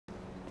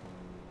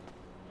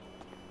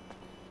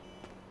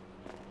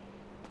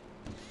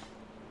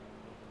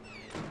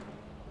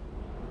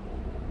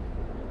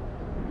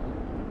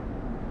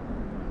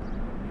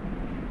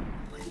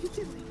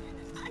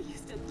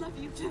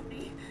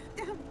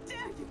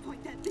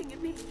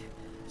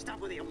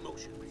with the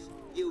emotions.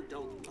 You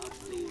don't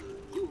love me.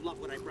 You love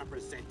what I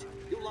represent.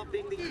 You love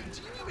being the... Dude,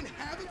 do you even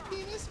have a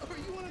penis? Or are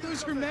you one of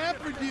those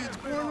hermaphrodites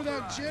born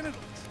without genitals?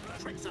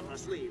 Tricks up our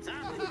sleeves,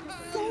 huh?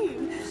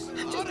 Saying,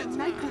 I'm just a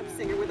nightclub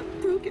singer with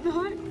a broken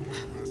heart.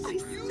 I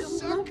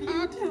still love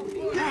you, Tony.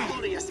 Hold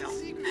on to yourself.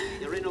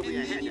 You're in over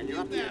your head and you're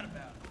up here.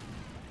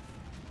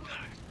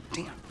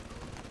 Damn.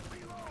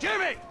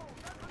 Jimmy!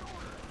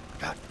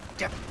 God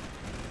damn.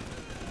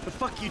 The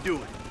fuck you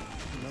doing?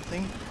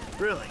 Nothing.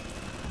 Really?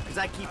 Because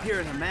I keep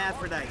hearing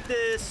hermaphrodite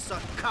this, a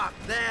cock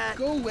that.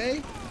 Go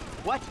away.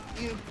 What?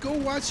 You know, go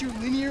watch your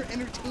linear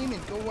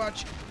entertainment. Go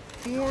watch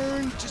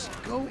porn. Just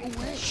go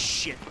away.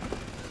 Shit.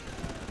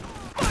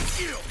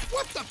 Fuck you!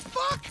 What the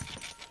fuck?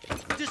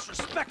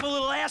 Disrespectful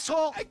little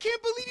asshole! I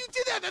can't believe you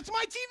did that. That's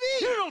my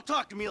TV. You don't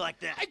talk to me like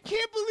that. I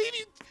can't believe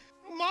you.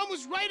 Mom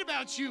was right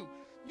about you.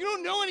 You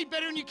don't know any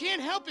better and you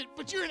can't help it,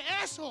 but you're an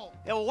asshole.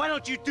 Yeah, well, why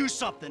don't you do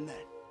something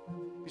then?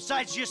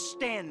 Besides just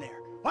stand there.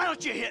 Why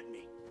don't you hit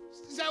me?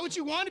 Is that what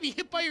you want, to be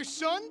hit by your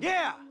son?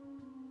 Yeah.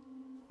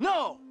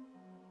 No.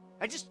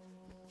 I just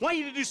want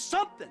you to do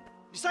something.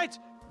 Besides,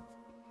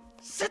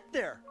 sit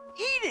there,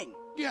 eating.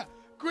 Yeah,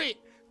 great.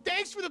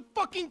 Thanks for the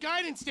fucking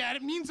guidance, Dad.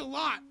 It means a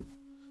lot.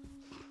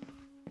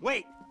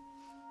 Wait.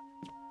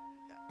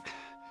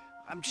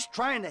 I'm just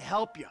trying to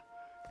help you.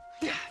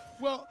 Yeah,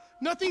 well,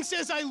 nothing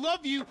says I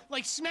love you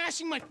like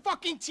smashing my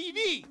fucking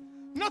TV.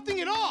 Nothing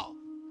at all.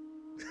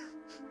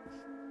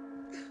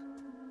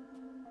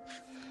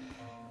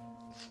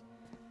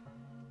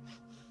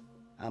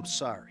 I'm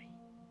sorry.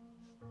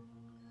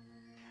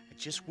 I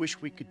just wish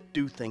we could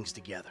do things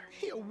together.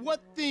 Yeah,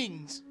 what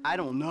things? I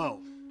don't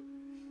know.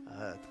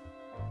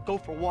 Go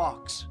for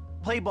walks,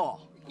 play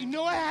ball. You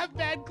know I have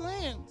bad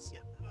glands.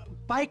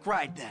 Bike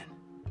ride then.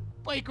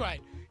 Bike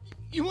ride.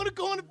 You want to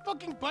go on a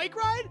fucking bike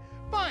ride?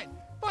 Fine,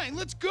 fine,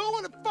 let's go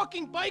on a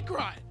fucking bike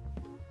ride.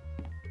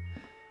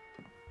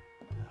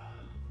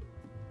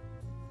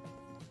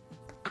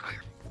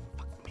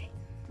 Fuck me.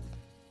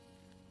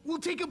 We'll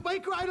take a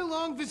bike ride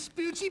along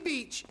Vespucci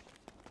Beach,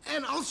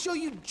 and I'll show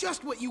you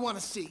just what you want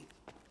to see.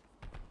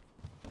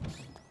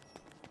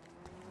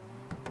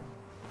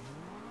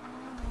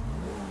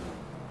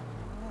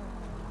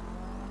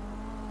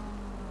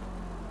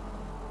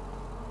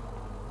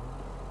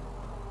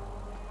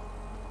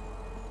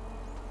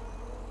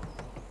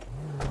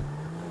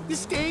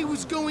 This day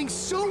was going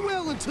so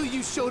well until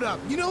you showed up.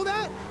 You know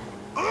that?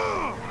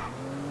 Yeah,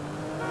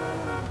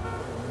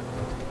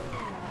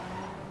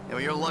 well,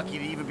 you're lucky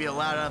to even be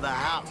allowed out of the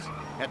house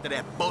after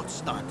that boat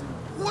stunt.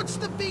 What's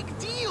the big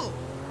deal?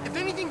 If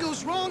anything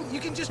goes wrong, you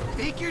can just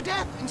fake your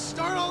death and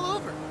start all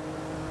over.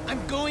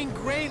 I'm going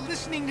gray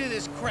listening to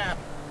this crap.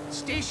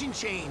 Station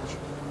change.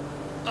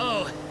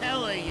 Oh,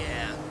 hella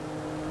yeah.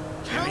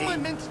 How am I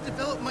meant to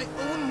develop my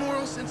own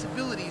moral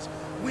sensibilities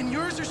when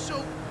yours are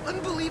so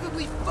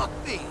unbelievably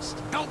fuck-faced?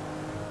 Don't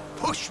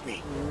push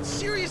me.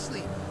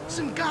 Seriously,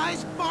 some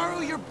guys borrow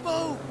your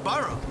boat.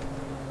 Borrow?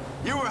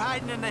 You were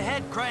hiding in the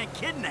head crying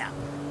kidnap.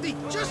 They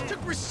just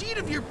took receipt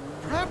of your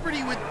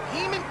property with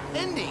payment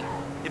pending.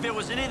 If it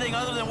was anything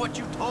other than what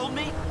you told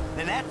me,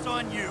 then that's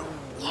on you.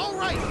 All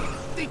right,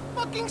 they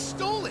fucking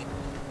stole it.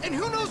 And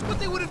who knows what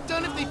they would have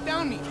done if they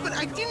found me. But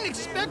I didn't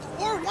expect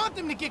or want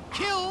them to get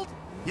killed.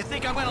 You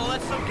think I'm gonna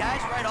let some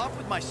guys ride off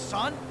with my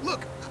son?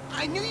 Look,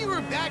 I knew you were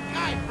a bad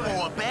guy, but...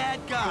 Oh, a bad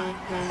guy.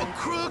 A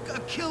crook, a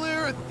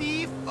killer, a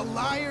thief, a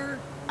liar.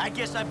 I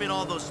guess I've been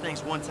all those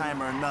things one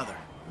time or another,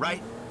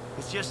 right?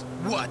 It's just...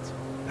 What?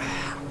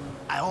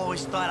 I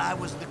always thought I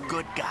was the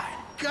good guy.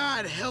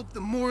 God help the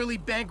morally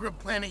bankrupt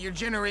planet your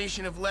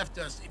generation have left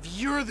us if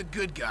you're the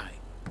good guy.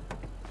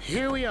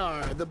 Here we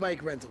are, the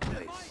bike rental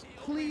place.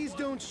 Please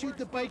don't shoot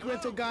the bike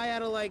rental guy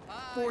out of, like,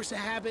 force of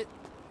habit.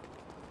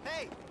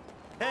 Hey!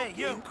 Hey,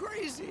 you! You're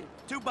crazy.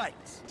 2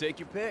 bikes. Take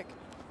your pick.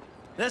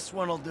 This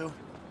one'll do.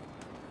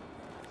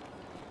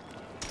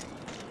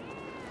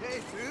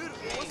 Hey, dude,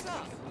 what's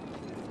up?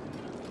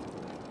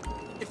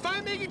 If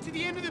I make it to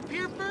the end of the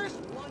pier first,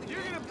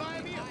 you're gonna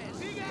buy me a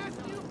big-ass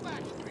new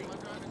flat screen. Am I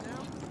driving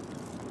now?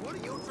 What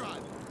are you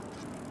driving?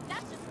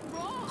 That's just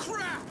wrong.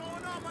 Crap! What's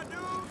going on, my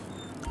dude?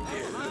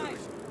 Hey, hi.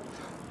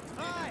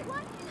 Hi.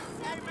 What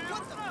is Hey, man,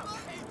 what's up?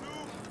 Hey,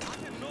 dude. I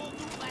can no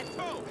new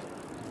plateau.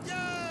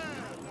 Yeah!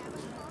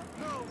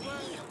 No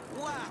way.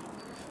 Wow.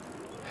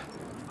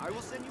 I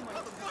will send you my...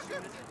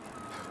 Motherfucker!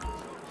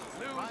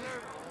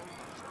 Loser.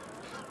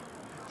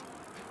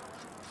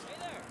 Hey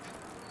there.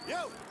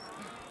 Yo.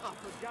 Oh,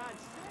 for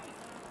God's sake.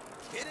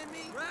 Kidding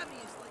me?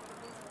 Robbie is like...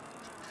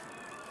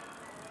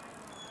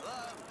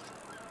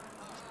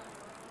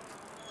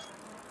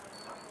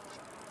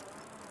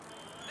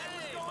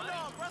 Hey, what's going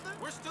on, brother?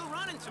 We're still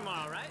running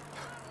tomorrow, right?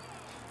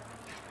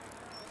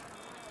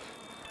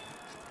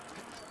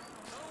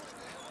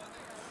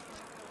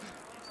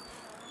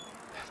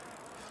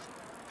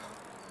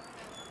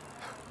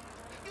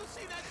 You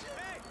see that shit?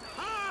 Hey.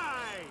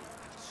 Hi!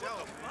 Show.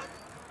 What the fuck?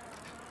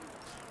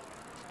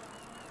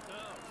 So,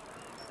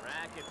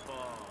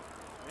 racquetball.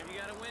 Maybe you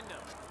got a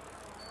window.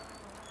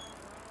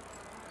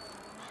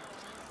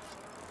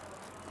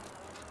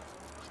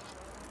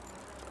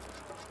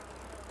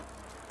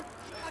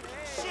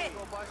 Shit!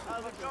 Go buy some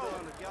How's it fucking going?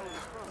 on the gallon of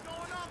front. What's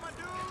going on, my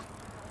dude?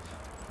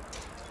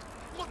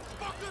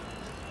 Motherfucker!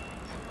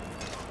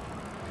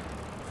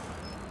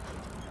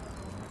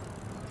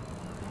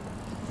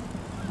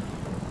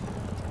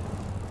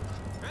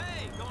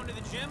 Hey, going to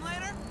the gym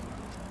later?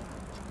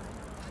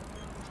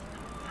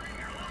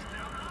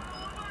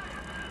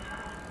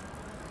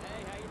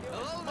 Hey, how you doing?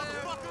 Hello,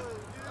 motherfucker!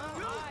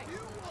 Hi. You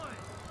won!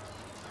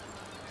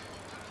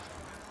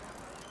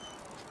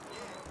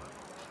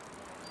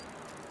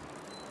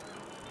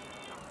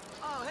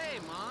 Oh, hey,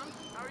 Mom.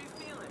 How are you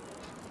feeling?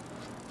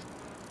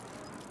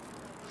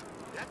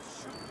 That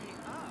shook me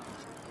up.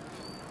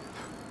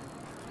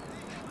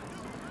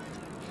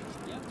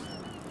 Yep.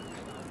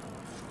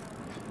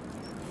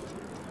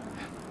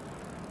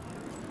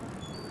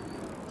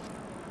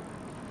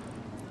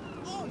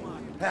 Oh my!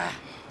 Ah.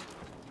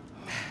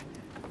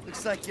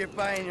 Looks like you're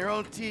buying your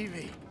own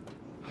TV.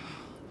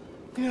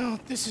 You know,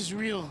 this is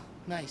real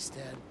nice,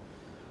 Dad.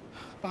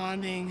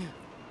 Bonding,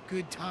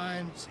 good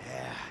times.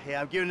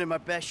 Yeah, I'm giving it my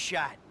best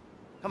shot.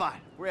 Come on,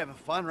 we're having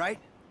fun, right?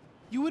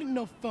 You wouldn't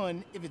know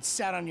fun if it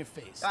sat on your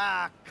face.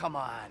 Ah, come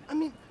on. I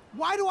mean,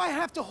 why do I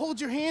have to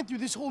hold your hand through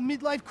this whole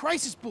midlife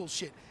crisis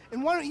bullshit?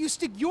 And why don't you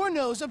stick your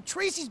nose up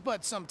Tracy's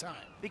butt sometime?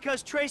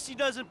 Because Tracy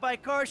doesn't buy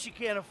cars she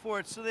can't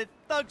afford, so that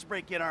thugs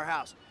break in our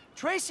house.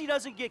 Tracy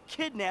doesn't get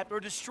kidnapped or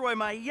destroy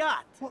my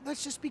yacht. Well,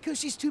 that's just because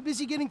she's too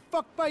busy getting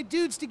fucked by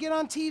dudes to get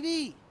on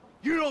TV.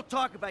 You don't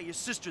talk about your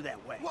sister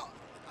that way. Well,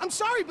 I'm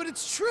sorry, but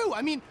it's true.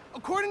 I mean,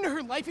 according to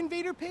her Life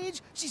Invader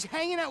page, she's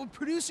hanging out with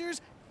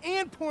producers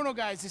and porno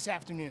guys this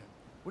afternoon.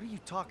 What are you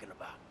talking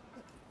about?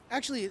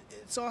 Actually,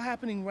 it's all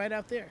happening right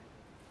out there.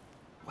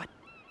 What?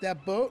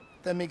 That boat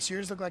that makes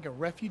yours look like a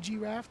refugee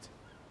raft?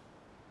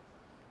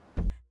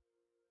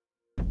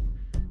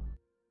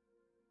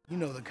 You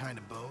know the kind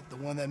of boat, the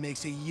one that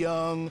makes a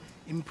young,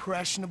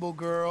 impressionable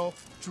girl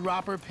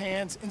drop her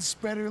pants and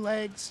spread her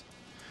legs.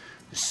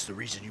 This is the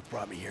reason you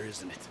brought me here,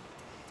 isn't it?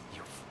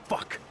 You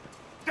fuck.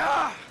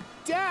 Ah!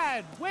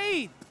 Dad,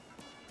 wait!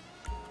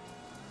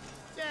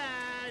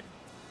 Dad,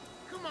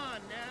 come on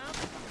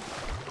now.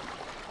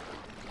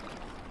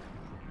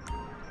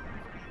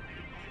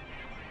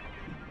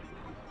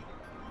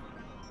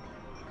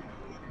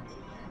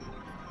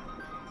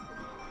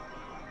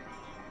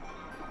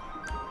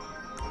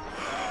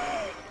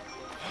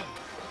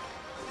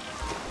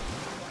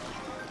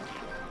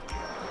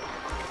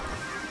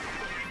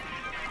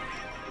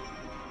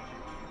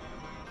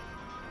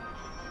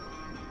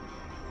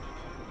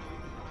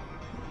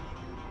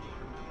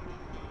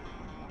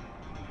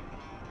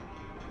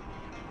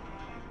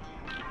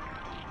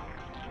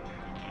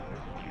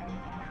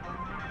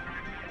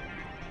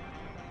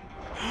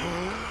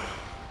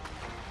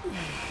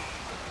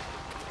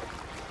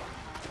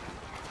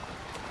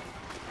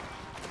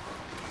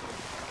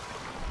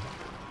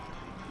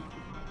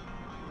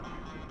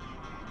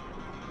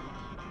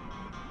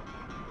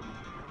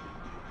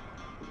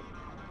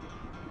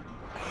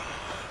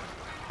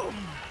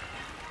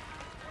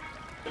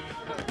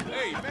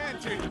 Hey, man,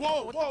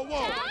 whoa, whoa,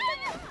 whoa!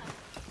 Dad?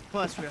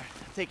 Come on, sweetheart.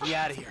 Take you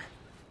out of here.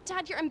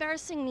 Dad, you're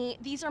embarrassing me.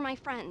 These are my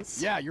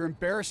friends. Yeah, you're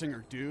embarrassing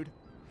her, dude.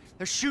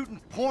 They're shooting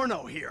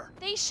porno here.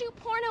 They shoot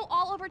porno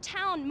all over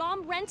town.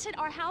 Mom rented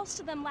our house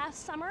to them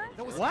last summer.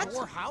 That was What?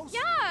 your house?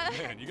 Yeah.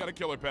 Man, you got a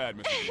killer pad,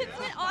 Mr. Isn't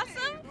it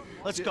awesome?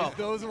 Let's go.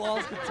 Those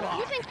walls can talk.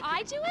 You think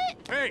I do it?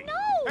 Hey!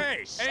 No!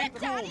 Hey! Shit, Ain't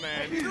cool, Daddy.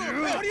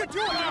 man. What are you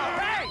doing?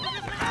 Hey!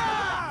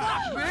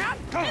 Fuck, man!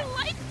 I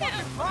like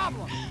him.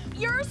 Problem.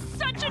 You're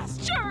such a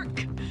jerk.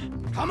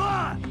 Come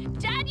on!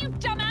 Dad, you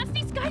dumbass.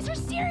 These guys are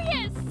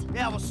serious.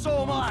 Yeah, well,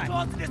 so am I.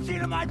 Go to the scene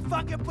of my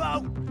fucking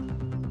boat!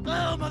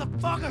 Oh,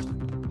 motherfuckers!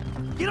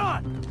 Get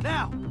on,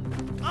 now!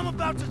 I'm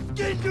about to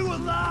skin you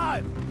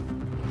alive!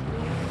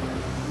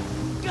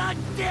 God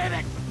damn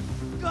it!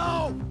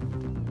 Go!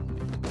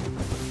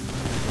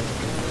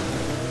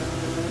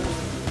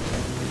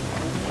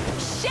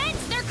 Shit,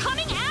 they're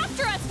coming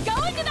after us. Go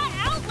into the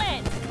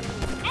outlet.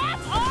 Ass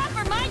off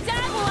or my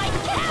dad will like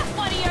cap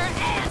one of your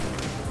ass.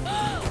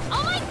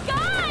 Oh my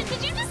God,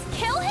 did you just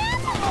kill him?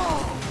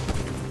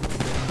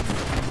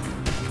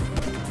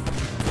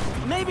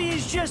 Maybe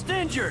he's just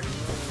injured.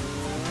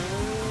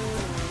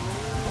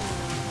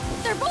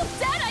 They're both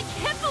dead. I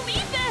can't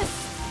believe this.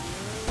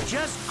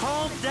 Just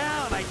calm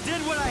down. I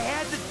did what I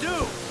had to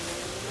do.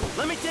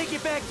 Let me take you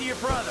back to your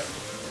brother.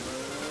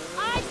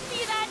 I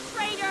see that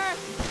traitor.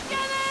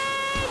 Gimme!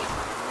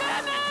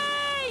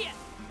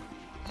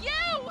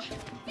 Gimme!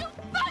 You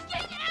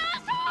fucking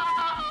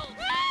asshole!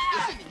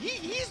 Listen,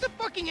 he's the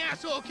fucking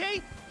asshole,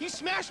 okay? He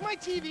smashed my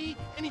TV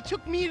and he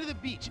took me to the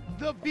beach.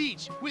 The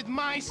beach with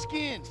my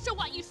skin. So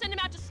what, you sent him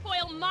out to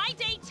spoil my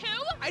day too?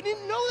 I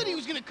didn't know that he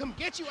was gonna come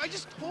get you. I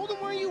just told him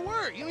where you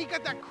were. You know, he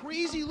got that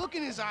crazy look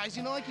in his eyes,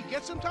 you know, like he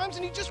gets sometimes,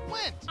 and he just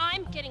went.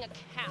 I'm getting a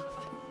cab.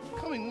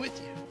 Coming with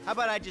you. How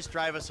about I just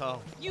drive us home?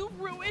 You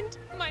ruined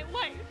my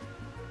life.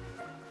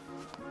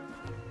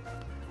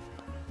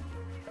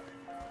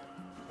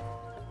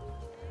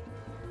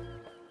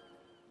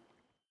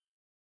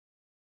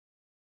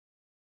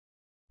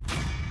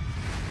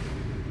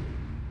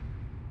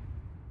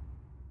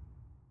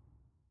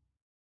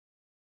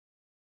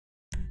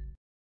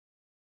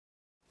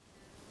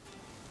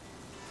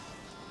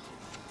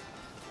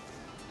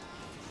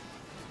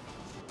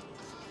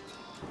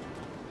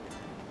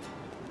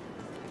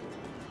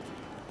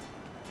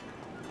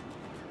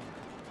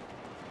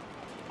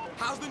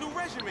 How's the new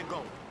regiment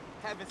going?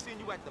 Haven't seen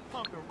you at the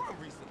pump and run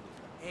recently.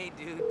 Hey,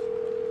 dude.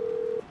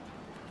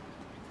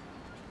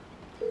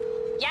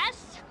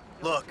 Yes?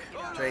 Look,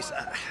 Trace,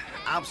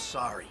 I'm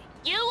sorry.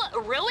 You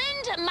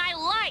ruined my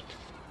life.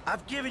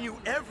 I've given you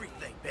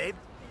everything, babe.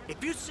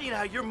 If you'd seen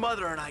how your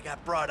mother and I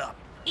got brought up.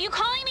 You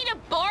calling me to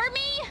bore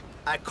me?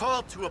 I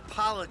called to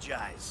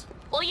apologize.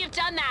 Well, you've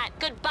done that.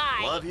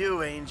 Goodbye. Love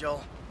you,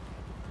 Angel.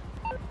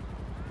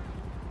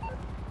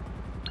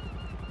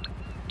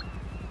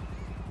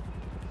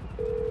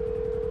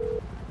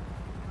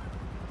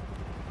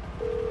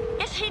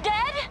 Is he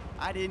dead?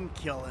 I didn't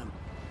kill him,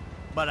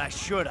 but I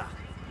shoulda.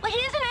 Well, he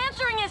isn't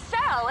answering his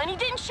cell, and he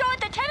didn't show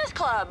at the tennis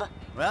club.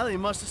 Well, he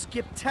must have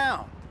skipped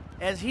town,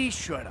 as he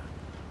shoulda.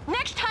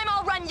 Next time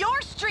I'll run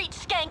your street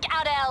skank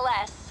out of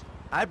LS.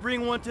 I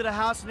bring one to the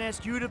house and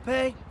ask you to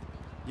pay?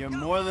 You're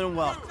more than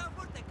welcome.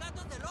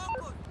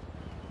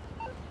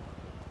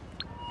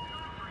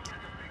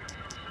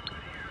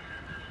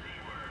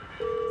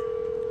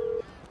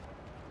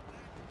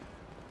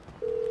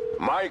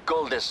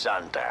 Michael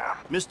DeSanta.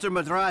 Mr.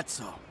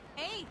 Madrazo.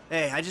 Hey.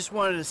 Hey, I just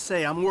wanted to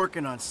say I'm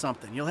working on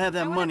something. You'll have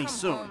that money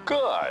soon.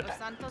 Good.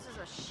 Santos is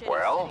a shitty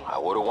Well, city. I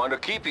wouldn't want to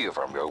keep you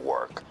from your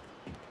work.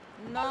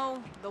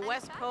 No, the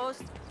West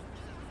Coast.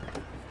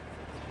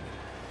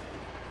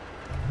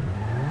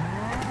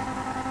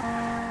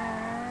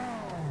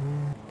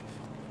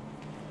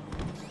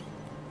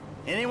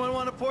 Anyone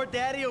want to pour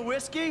Daddy a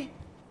whiskey?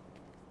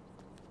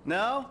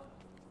 No?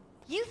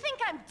 You think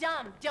I'm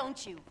dumb,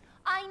 don't you?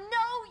 I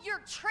know your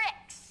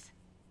tricks.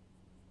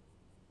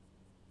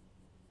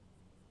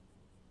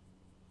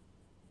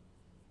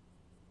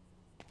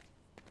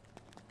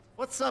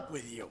 What's up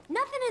with you?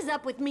 Nothing is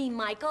up with me,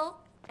 Michael.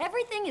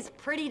 Everything is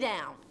pretty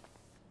down.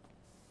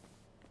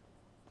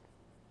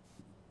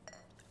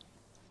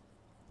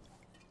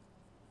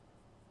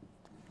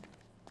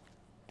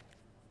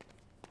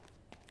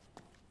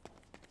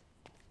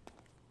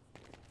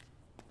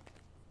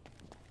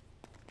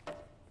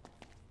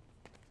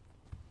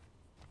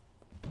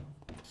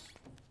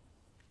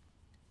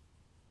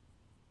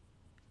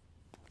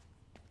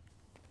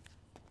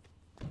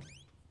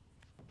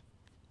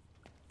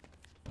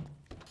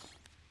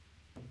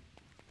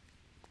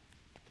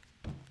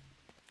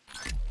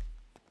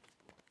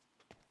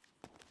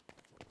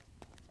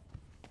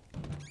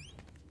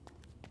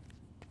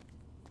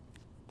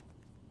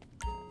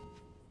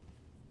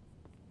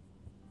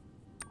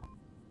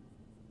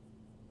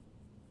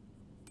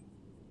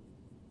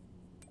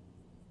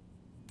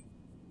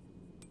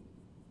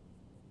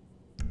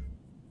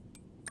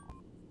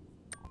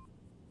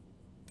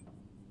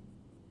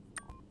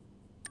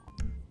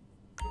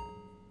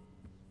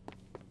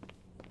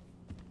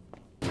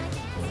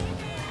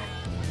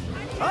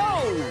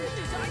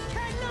 I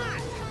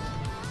cannot!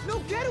 No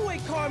getaway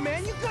car,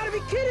 man! You gotta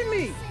be kidding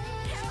me!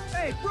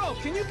 Hey, bro,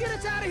 can you get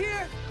us out of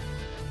here?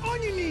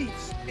 On your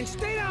knees, and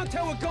stay down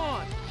till we're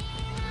gone!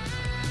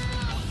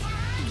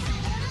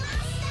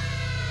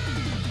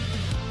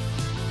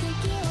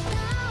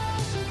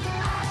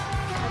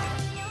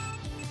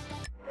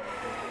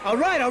 All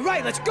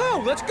right, let's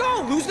go!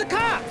 Lose the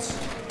cops!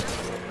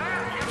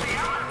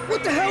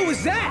 What the hell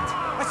was that?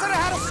 I said I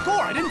had a score.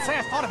 I didn't say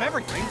I thought of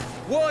everything.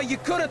 Well, you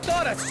could have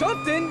thought of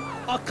something.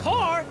 A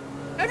car?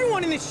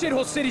 Everyone in this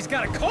shithole city's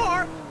got a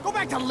car. Go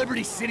back to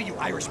Liberty City, you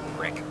Irish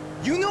prick.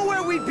 You know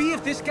where we'd be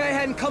if this guy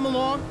hadn't come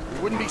along? We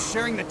wouldn't be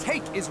sharing the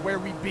take is where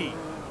we'd be.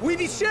 We'd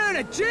be sharing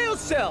a jail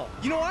cell.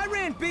 You know, I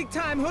ran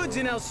big-time hoods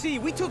in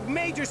LC. We took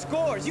major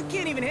scores. You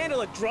can't even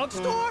handle a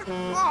drugstore?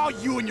 Oh,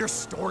 you and your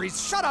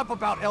stories. Shut up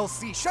about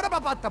LC. Shut up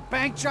about the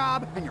bank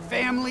job and your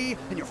family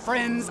and your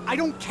friends. I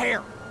don't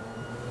care.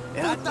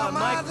 And I thought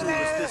my crew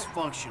was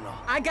dysfunctional.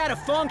 I gotta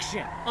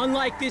function,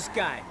 unlike this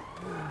guy.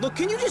 Look,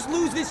 can you just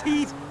lose this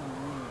heat?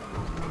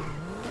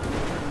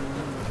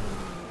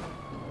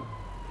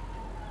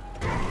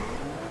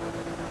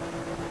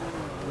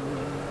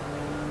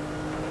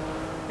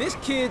 This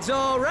kid's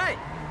all right.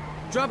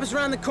 Drop us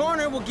around the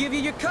corner, we'll give you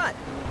your cut.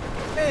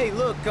 Hey,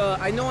 look,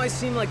 I know I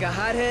seem like a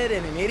hothead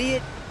and an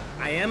idiot.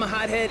 I am a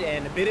hothead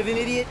and a bit of an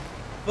idiot,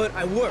 but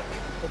I work,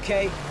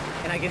 okay?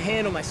 And I can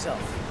handle myself.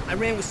 I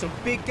ran with some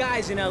big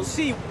guys in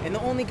LC, and the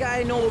only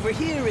guy I know over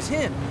here is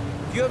him.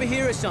 If you ever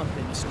hear of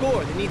something, a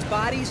score that needs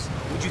bodies,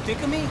 would you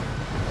think of me?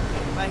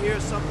 If I hear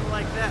something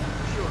like that,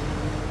 sure,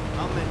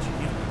 I'll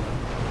mention you.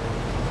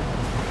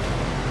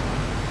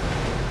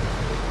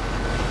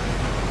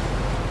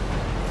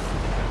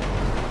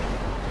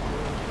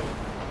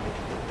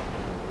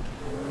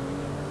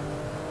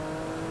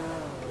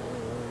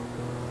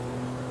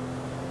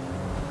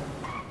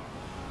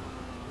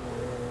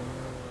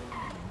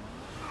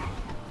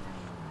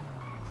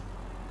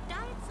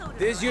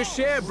 There's your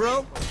share,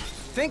 bro.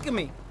 Think of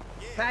me.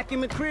 Packy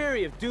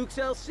McCreary of Duke's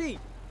LC.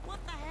 What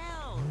the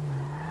hell?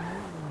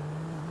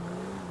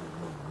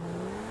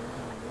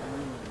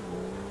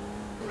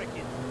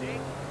 Frickin'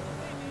 dick.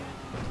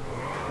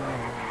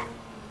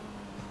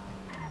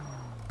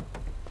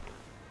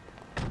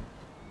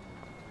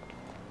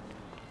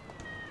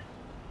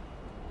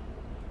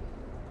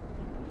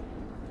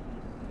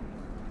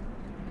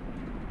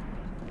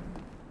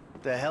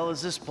 What the hell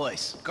is this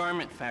place?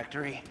 Garment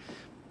factory.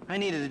 I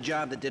needed a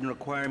job that didn't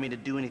require me to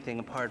do anything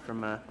apart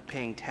from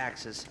paying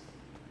taxes.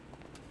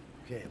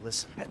 Okay,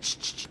 listen.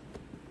 Shh.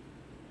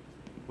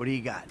 What do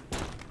you got?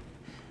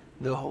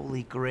 The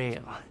Holy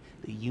Grail.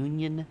 The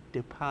Union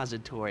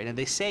Depository. And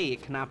they say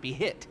it cannot be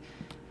hit.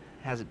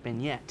 Hasn't been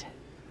yet.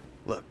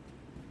 Look,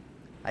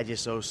 I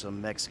just owe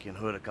some Mexican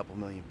hood a couple $1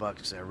 million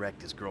because I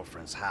wrecked his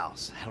girlfriend's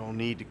house. I don't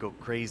need to go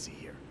crazy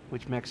here.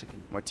 Which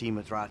Mexican? Martin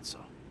Madrazo.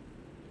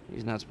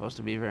 He's not supposed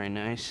to be very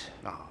nice.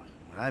 Oh,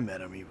 when I met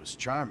him, he was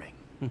charming.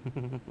 So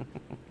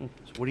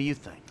what do you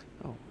think?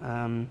 Oh,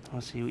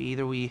 let's see.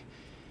 Either we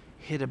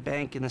hit a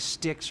bank in the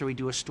sticks or we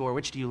do a store.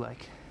 Which do you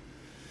like?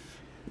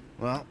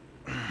 Well,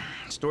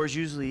 store's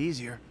usually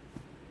easier.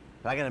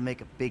 But I gotta make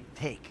a big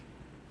take.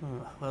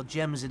 Well,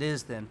 gems it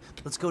is then.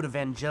 Let's go to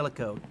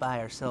Vangelico,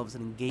 buy ourselves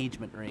an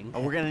engagement ring.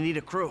 Oh, we're gonna need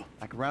a crew.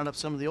 I can round up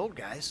some of the old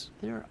guys.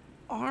 There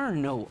are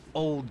no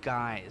old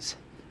guys.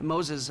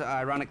 Moses,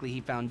 ironically,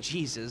 he found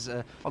Jesus.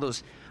 All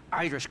those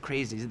Irish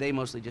crazies, they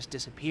mostly just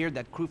disappeared.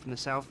 That crew from the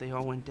south, they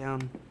all went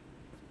down.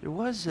 There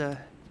was an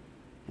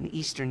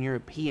Eastern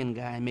European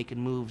guy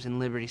making moves in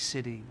Liberty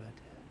City,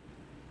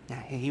 but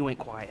he went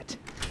quiet.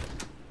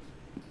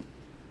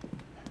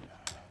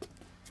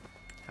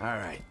 All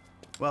right.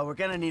 Well, we're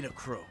gonna need a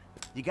crew.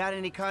 You got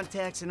any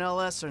contacts in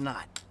LS or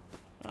not?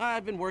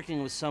 I've been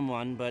working with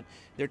someone, but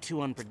they're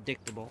too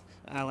unpredictable.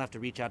 I'll have to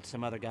reach out to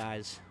some other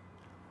guys.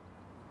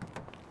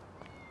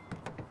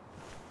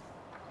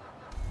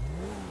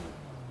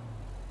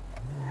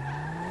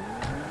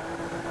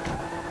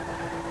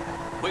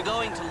 We're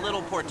going to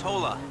Little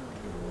Portola.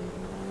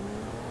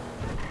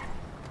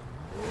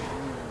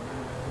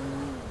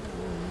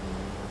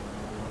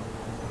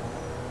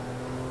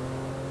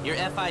 Your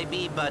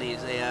FIB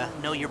buddies, they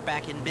know you're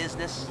back in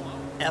business?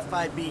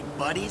 FIB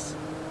buddies?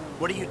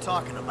 What are you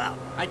talking about?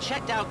 I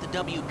checked out the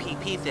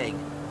WPP thing.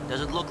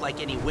 Doesn't look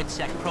like any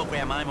WITSEC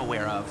program I'm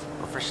aware of.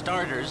 But for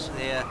starters,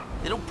 they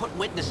don't put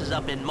witnesses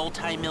up in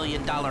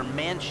multi-million-dollar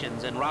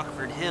mansions in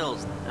Rockford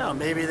Hills. Oh,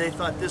 maybe they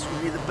thought this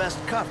would be the best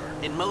cover.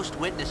 And most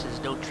witnesses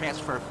don't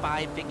transfer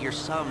five-figure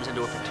sums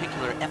into a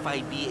particular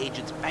FIB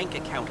agent's bank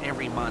account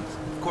every month.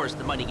 Of course,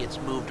 the money gets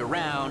moved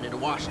around and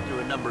washed through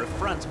a number of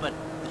fronts, but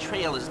the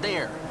trail is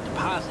there.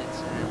 Deposits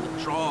and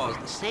withdrawals,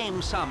 the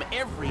same sum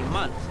every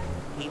month.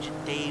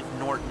 Agent Dave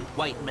Norton,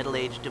 white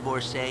middle-aged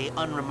divorcee,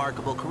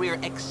 unremarkable career,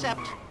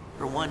 except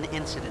for one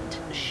incident,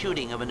 the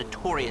shooting of a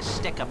notorious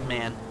stick-up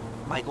man,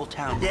 Michael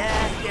Townley.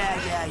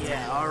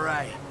 Yeah, all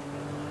right.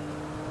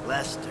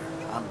 Lester,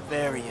 I'm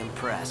very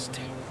impressed.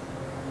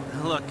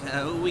 Look,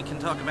 we can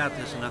talk about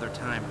this another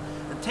time.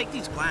 Take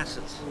these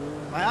glasses.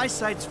 My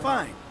eyesight's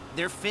fine.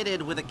 They're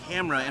fitted with a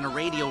camera and a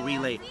radio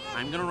relay.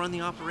 I'm gonna run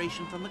the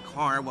operation from the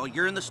car while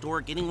you're in the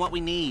store getting what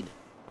we need.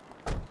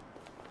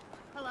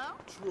 Hello?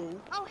 True.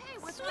 Oh, hey,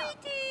 what's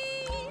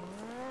Sweetie!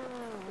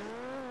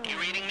 You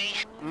reading me?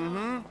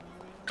 Mm-hmm.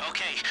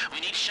 Okay, we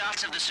need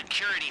shots of the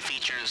security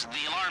features,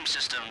 the alarm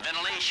system,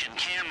 ventilation,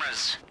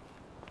 cameras.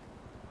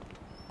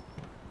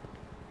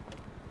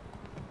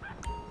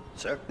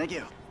 Sir, thank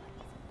you.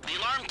 The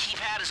alarm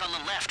keypad is on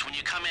the left when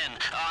you come in,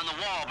 on the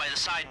wall by the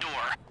side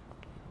door.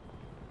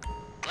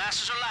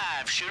 Glasses are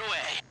live, shoot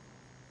away.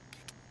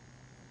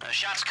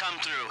 Shots come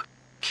through.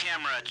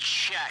 Camera,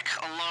 check.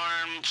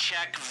 Alarm,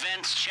 check.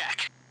 Vents,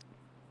 check.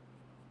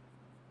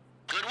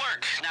 Good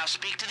work. Now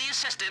speak to the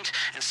assistant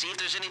and see if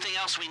there's anything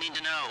else we need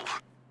to know.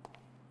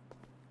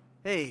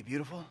 Hey,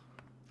 beautiful.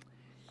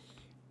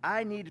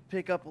 I need to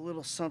pick up a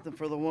little something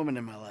for the woman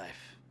in my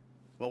life.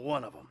 Well,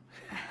 one of them.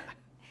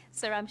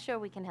 Sir, I'm sure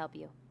we can help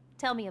you.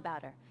 Tell me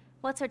about her.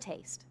 What's her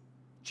taste?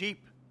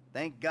 Cheap,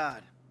 thank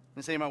God.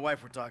 This ain't my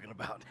wife we're talking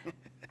about.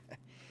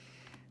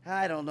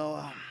 I don't know.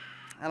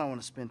 I don't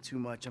want to spend too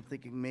much. I'm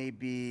thinking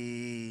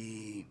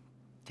maybe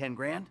 10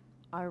 grand?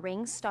 Our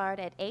rings start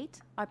at 8,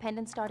 our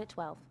pendants start at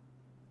 12.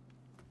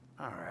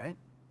 All right.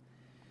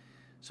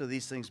 So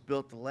these things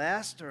built to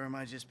last, or am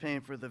I just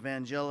paying for the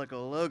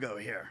Vangelico logo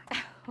here?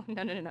 Oh,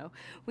 no.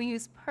 We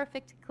use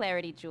perfect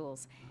clarity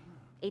jewels.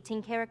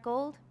 18 karat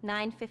gold,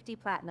 950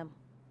 platinum.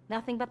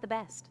 Nothing but the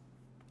best.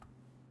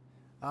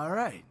 All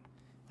right.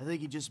 I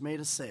think you just made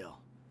a sale.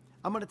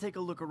 I'm gonna take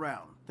a look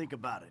around, think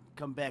about it,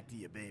 come back to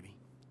you, baby.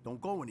 Don't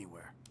go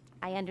anywhere.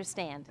 I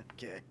understand.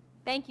 Okay.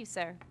 Thank you,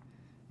 sir.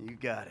 You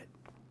got it.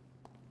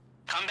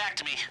 Come back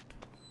to me.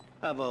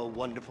 Have a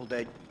wonderful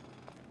day.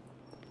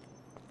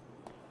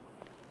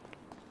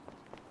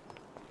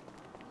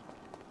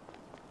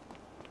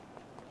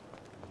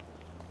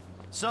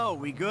 So,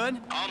 we good?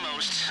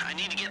 Almost. I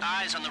need to get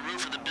eyes on the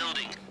roof of the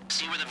building.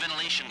 See where the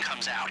ventilation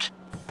comes out.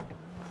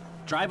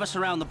 Drive us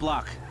around the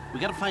block.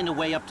 We gotta find a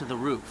way up to the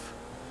roof.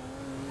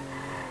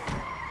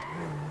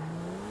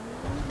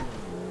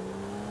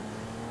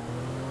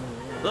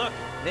 Look,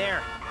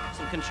 there.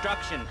 Some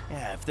construction.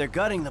 Yeah, if they're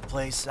gutting the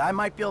place, I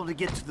might be able to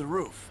get to the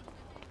roof.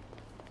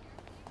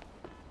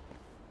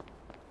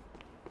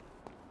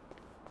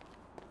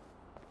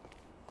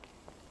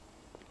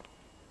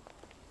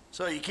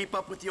 So, you keep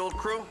up with the old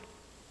crew?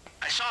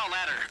 I saw a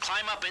ladder.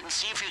 Climb up it and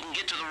see if you can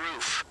get to the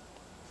roof.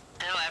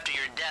 Well, after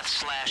your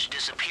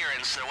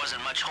death/disappearance, there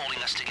wasn't much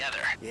holding us together.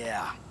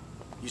 Yeah.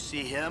 You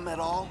see him at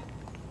all?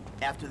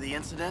 After the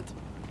incident?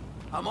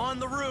 I'm on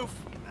the roof.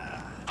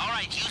 All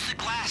right, use the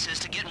glasses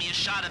to get me a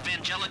shot of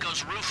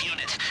Angelico's roof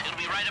unit. It'll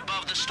be right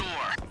above the store.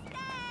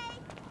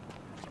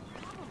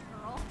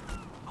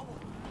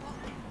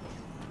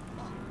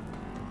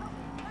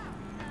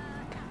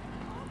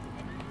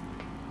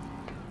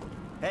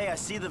 Hey, I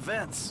see the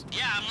vents.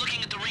 Yeah, I'm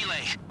looking at the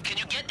relay. Can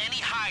you get any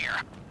higher?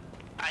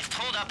 I've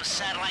pulled up a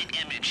satellite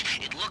image.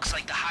 It looks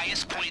like the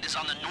highest point is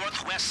on the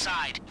northwest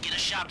side. Get a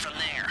shot from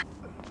there.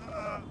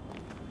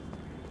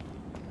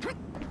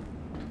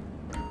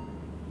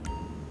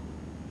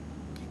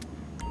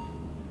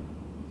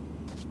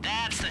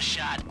 That's the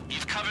shot.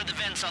 You've covered the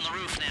vents on the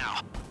roof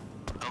now.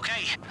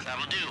 Okay,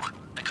 that'll do.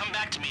 Now come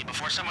back to me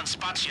before someone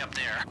spots you up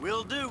there.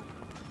 Will do.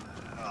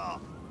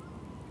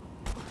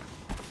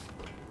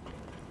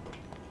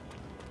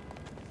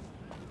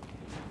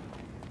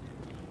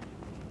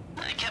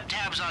 I kept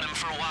tabs on him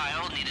for a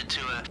while. Needed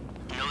to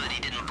know that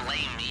he didn't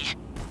blame me.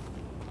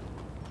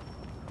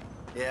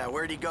 Yeah,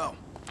 where'd he go?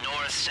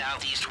 North,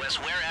 south, east, west,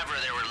 wherever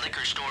there were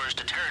liquor stores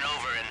to turn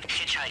over and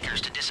hitchhikers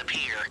to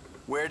disappear.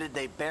 Where did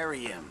they bury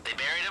him? They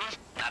buried him?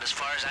 Not as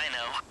far as I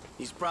know.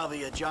 He's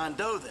probably a John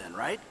Doe then,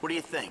 right? What do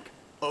you think?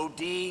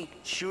 OD,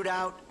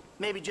 shootout,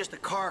 maybe just a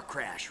car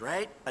crash,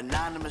 right?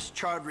 Anonymous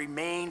charred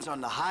remains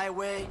on the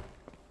highway.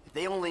 If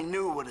they only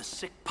knew what a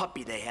sick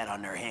puppy they had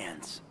on their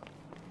hands.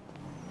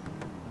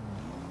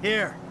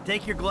 Here,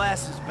 take your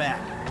glasses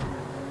back.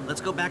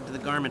 Let's go back to the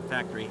garment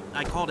factory.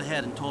 I called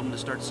ahead and told him to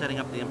start setting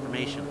up the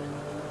information.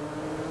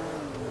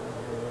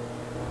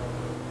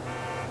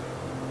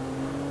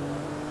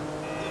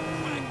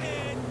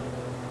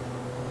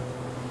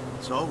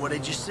 So, what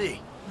did you see?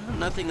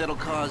 Nothing that'll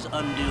cause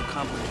undue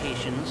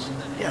complications.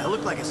 Yeah, it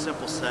looked like a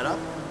simple setup.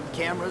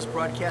 Cameras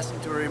broadcasting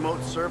to a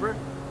remote server.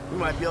 We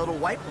might be able to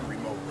wipe them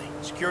remotely.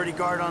 Security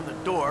guard on the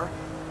door.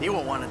 He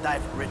won't want to die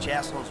for rich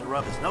assholes who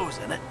rub his nose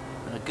in it.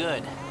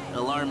 Good.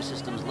 Alarm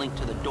system's linked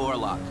to the door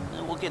lock.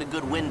 We'll get a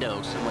good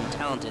window. Someone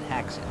talented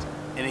hacks it.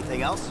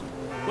 Anything else?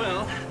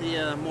 Well,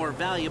 the more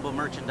valuable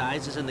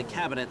merchandise is in the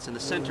cabinets in the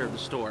center of the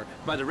store,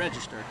 by the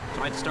register,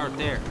 so I'd start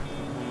there.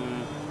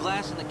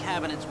 Glass in the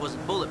cabinets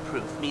wasn't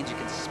bulletproof, means you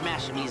can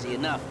smash them easy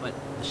enough, but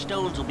the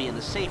stones will be in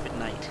the safe at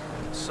night.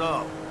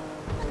 So,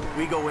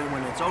 we go in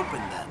when it's open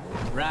then?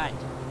 Right.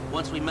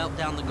 Once we melt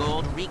down the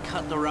gold,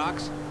 recut the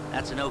rocks,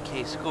 that's an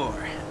okay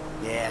score.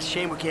 Yeah,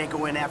 shame we can't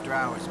go in after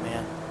hours,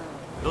 man.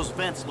 Those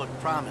vents look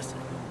promising.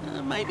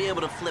 Might be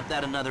able to flip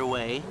that another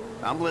way.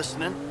 I'm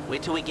listening.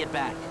 Wait till we get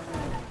back.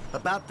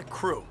 About the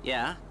crew.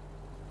 Yeah?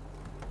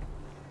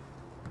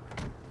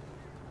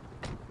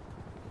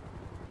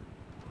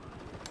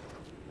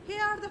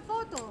 Here are the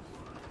photos.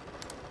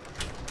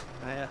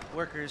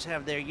 Workers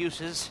have their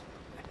uses.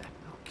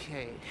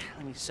 Okay,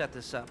 let me set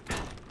this up.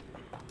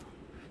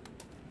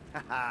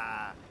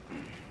 Haha.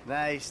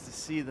 Nice to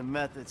see the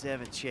methods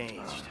haven't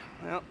changed.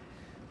 Well,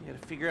 you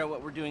gotta figure out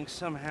what we're doing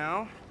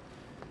somehow.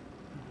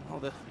 All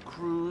the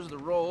crews, the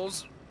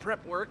rolls,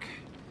 prep work.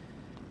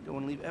 Don't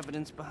want to leave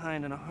evidence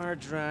behind on a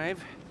hard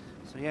drive.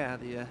 So yeah,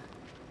 the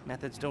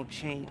methods don't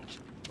change.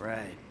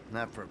 Right,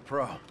 not for a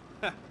pro.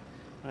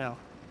 Well,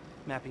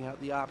 mapping out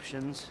the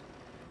options,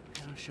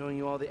 showing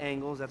you all the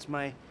angles, that's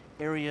my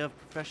area of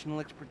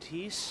professional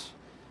expertise.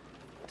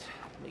 But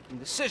making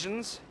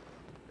decisions,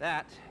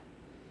 that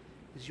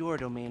is your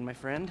domain, my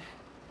friend.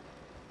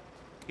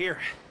 Here.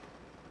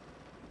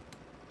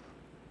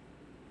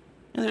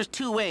 And there's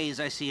two ways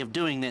I see of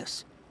doing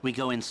this. We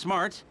go in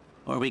smart,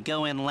 or we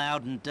go in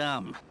loud and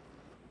dumb.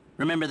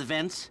 Remember the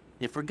vents?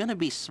 If we're gonna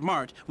be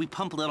smart, we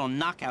pump a little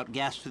knockout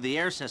gas through the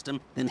air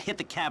system, then hit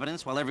the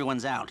cabinets while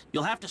everyone's out.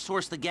 You'll have to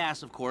source the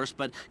gas, of course,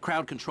 but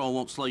crowd control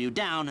won't slow you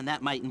down, and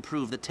that might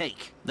improve the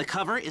take. The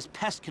cover is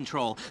pest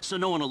control, so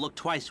no one will look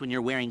twice when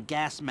you're wearing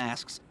gas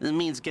masks. It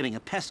means getting a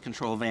pest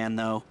control van,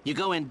 though. You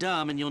go in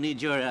dumb, and you'll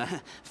need your,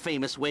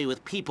 famous way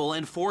with people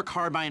and 4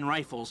 carbine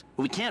rifles.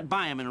 We can't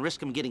buy them and risk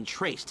them getting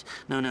traced.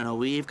 No,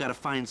 we've got to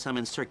find some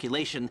in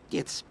circulation.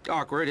 It's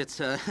awkward, it's,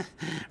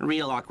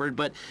 real awkward,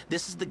 but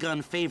this is the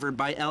gun favored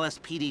by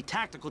LSPD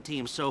tactical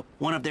teams, so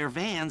one of their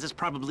vans is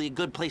probably a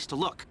good place to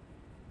look.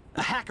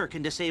 A hacker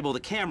can disable the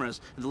cameras.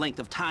 The length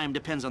of time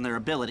depends on their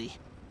ability.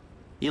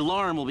 The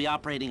alarm will be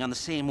operating on the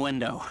same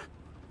window.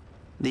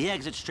 The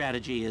exit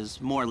strategy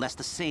is more or less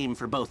the same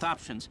for both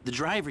options. The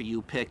driver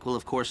you pick will,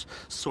 of course,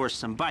 source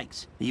some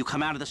bikes. You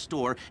come out of the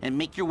store and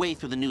make your way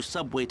through the new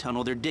subway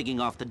tunnel they're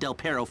digging off the Del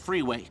Perro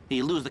freeway.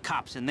 You lose the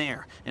cops in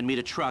there and meet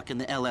a truck in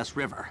the LS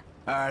River.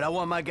 All right, I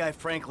want my guy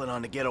Franklin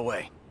on the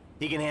getaway.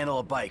 He can handle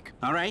a bike.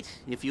 All right,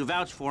 if you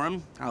vouch for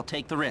him, I'll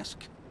take the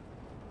risk.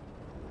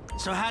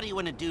 So how do you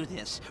want to do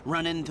this?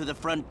 Run in through the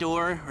front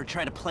door or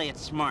try to play it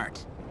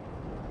smart?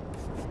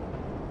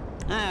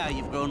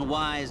 You've grown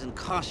wise and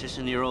cautious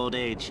in your old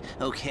age.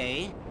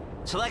 Okay.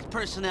 Select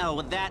personnel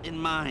with that in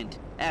mind.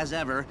 As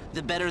ever,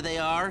 the better they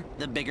are,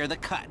 the bigger the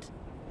cut.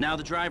 Now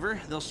the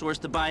driver, they'll source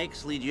the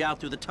bikes, lead you out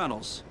through the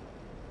tunnels.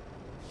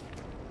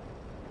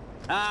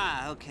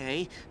 Ah,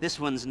 okay. This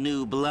one's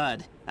new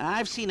blood.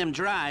 I've seen him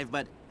drive,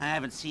 but I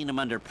haven't seen him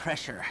under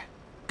pressure.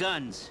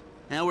 Guns.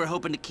 Now we're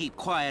hoping to keep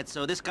quiet,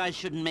 so this guy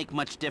shouldn't make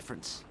much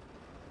difference.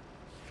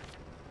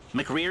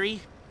 McReary?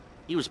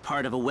 He was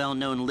part of a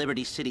well-known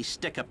Liberty City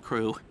stick-up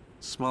crew.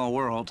 Small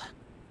world.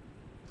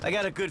 I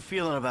got a good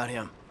feeling about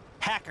him.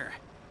 Hacker.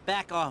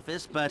 Back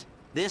office, but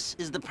this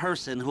is the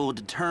person who will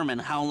determine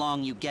how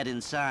long you get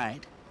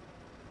inside.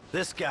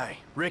 This guy,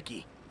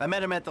 Ricky. I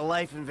met him at the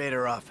Life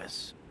Invader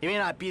office. He may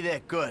not be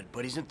that good,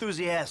 but he's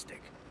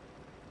enthusiastic.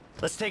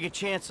 Let's take a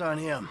chance on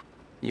him.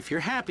 If you're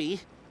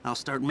happy, I'll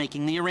start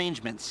making the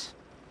arrangements.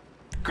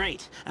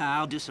 Great.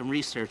 I'll do some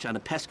research on the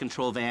pest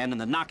control van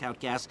and the knockout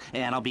gas,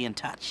 and I'll be in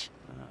touch.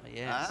 Oh,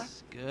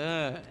 yes.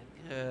 Good,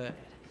 good.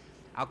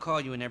 I'll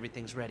call you when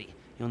everything's ready.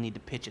 You'll need to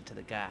pitch it to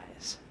the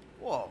guys.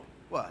 Whoa,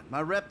 what?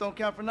 My rep don't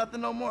count for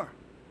nothing no more?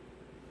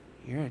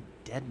 You're a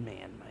dead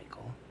man,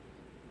 Michael.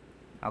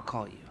 I'll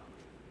call you.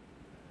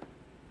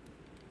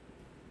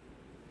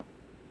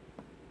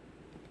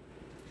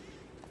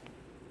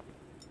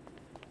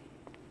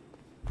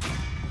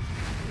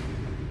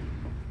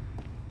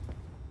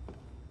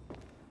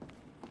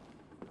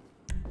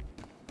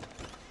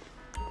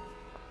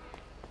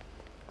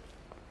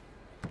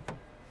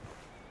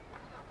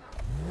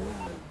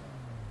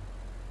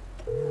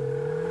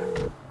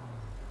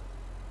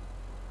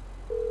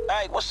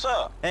 Hey, what's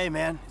up? Hey,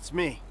 man, it's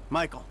me,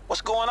 Michael. What's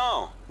going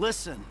on?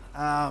 Listen,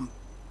 I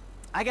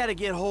gotta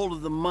get hold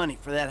of the money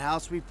for that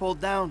house we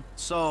pulled down,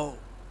 so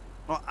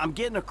I'm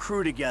getting a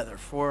crew together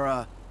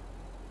for,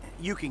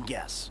 you can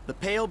guess. The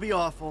pay will be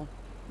awful,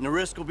 and the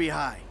risk will be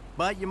high,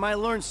 but you might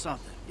learn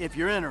something if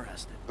you're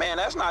interested. Man,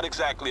 that's not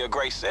exactly a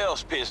great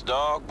sales pitch,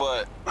 dog,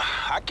 but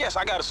I guess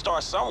I gotta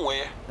start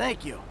somewhere.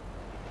 Thank you.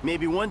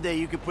 Maybe one day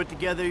you could put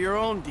together your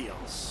own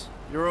deals,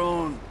 your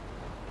own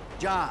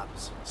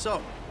jobs. So,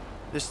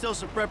 there's still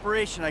some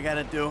preparation I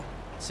gotta do.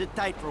 Sit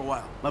tight for a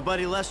while. My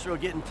buddy Lester will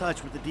get in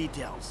touch with the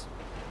details.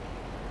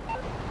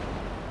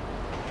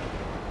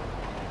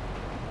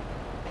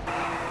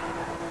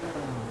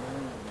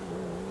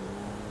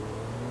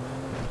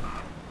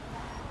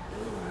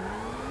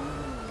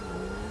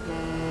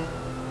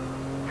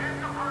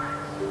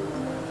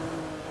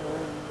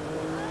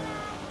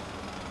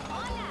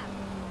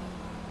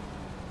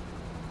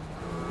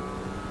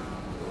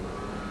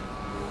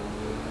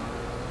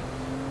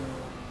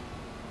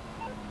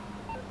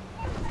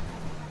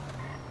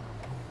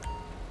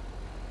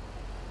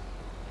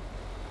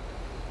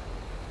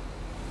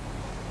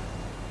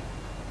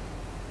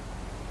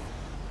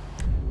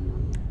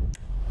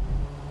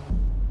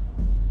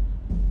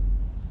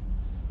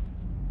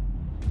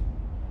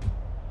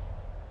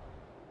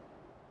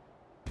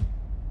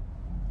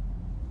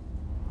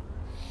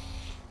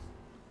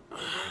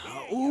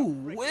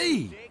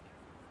 Ooh-wee!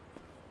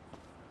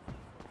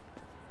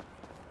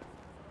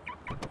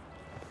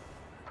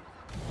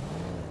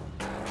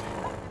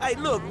 Hey,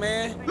 look,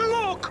 man.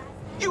 Look!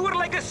 You were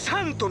like a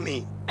son to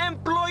me.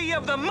 Employee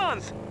of the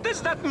month.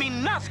 Does that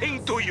mean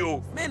nothing to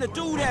you? Man, the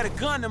dude had a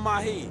gun in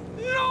my head.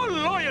 No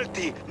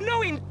loyalty,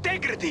 no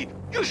integrity.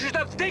 You should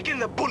have taken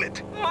the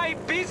bullet. My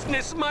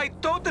business, my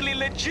totally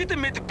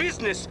legitimate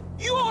business.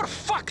 You're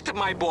fucked,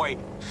 my boy.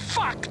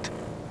 Fucked.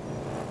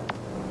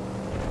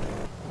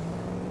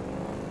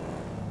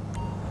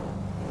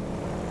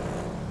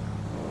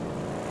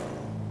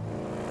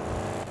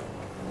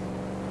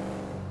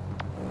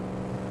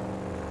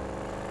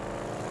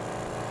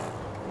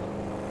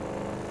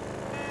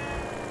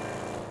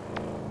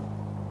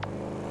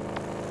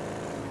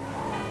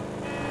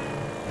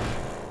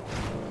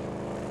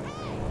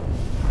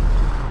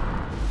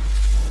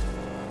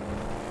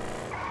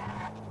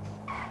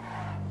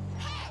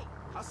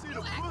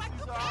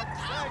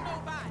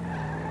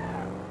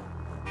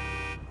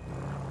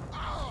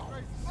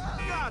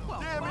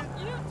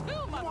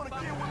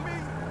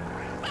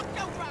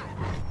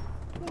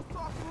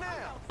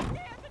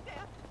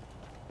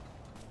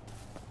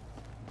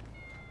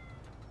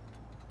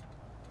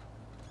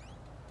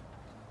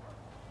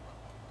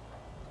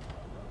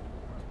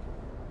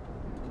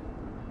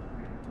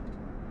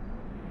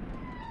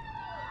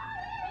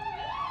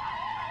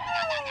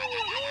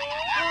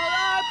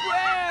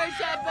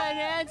 Have been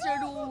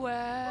answered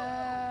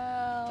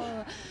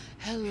well.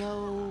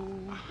 Hello.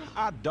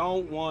 I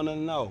don't want to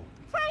know.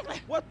 Franklin!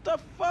 What the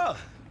fuck?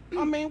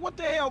 I mean, what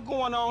the hell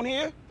going on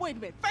here? Wait a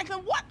minute. Franklin,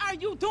 what are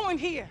you doing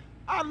here?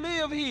 I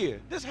live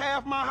here. This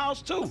half my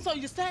house, too. So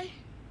you say?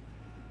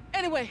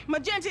 Anyway,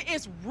 Magenta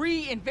is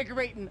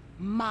reinvigorating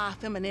my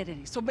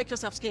femininity. So make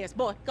yourself scarce.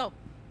 Boy, go.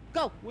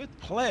 Go. With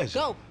pleasure.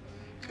 Go.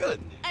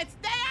 Goodness. And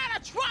stay out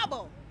of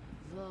trouble.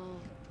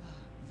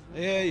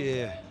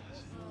 Yeah.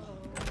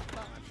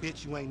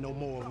 Bitch, you ain't no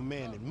more of a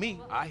man than me.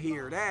 I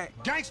hear that.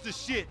 Gangster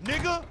shit,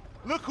 nigga.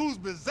 Look who's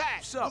bizarre.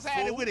 What's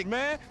at it with it,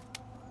 man?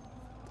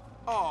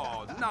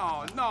 Oh,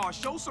 no.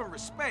 Show some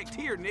respect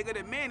here, nigga.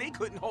 That man, they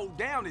couldn't hold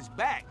down his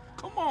back.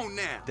 Come on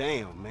now.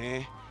 Damn,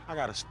 man. I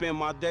gotta spend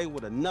my day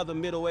with another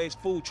middle-aged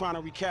fool trying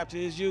to recapture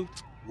his youth.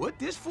 What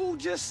this fool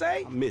just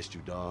say? I missed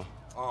you, dawg.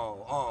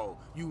 Oh,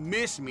 you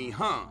miss me,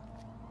 huh?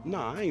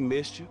 Nah, I ain't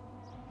missed you.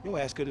 Your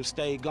ass could have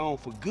stayed gone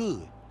for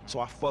good. So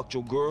I fucked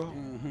your girl,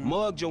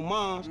 mugged your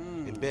moms,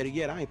 and better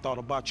yet, I ain't thought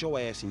about your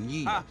ass in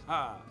years. Ha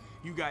ha.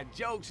 You got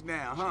jokes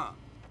now, huh?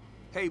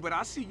 Hey, but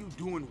I see you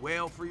doing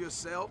well for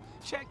yourself.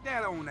 Check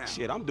that on out.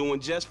 Shit, I'm doing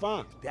just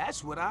fine.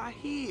 That's what I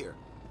hear.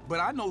 But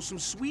I know some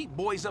sweet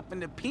boys up in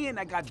the pen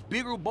that got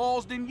bigger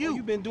balls than you. Oh,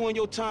 you been doing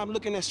your time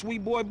looking at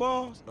sweet boy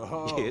balls?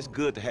 Yeah, it's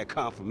good to have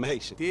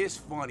confirmation. This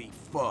funny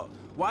fuck.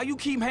 Why you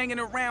keep hanging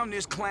around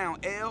this clown,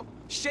 L?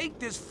 Shake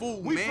this fool,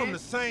 We man. from the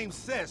same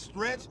set,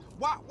 Stretch.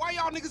 Why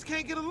y'all niggas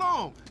can't get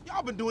along?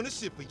 Y'all been doing this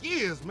shit for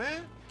years,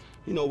 man.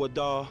 You know what,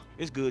 dawg?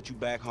 It's good you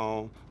back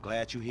home.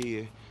 Glad you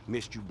here.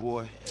 Missed you,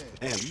 boy.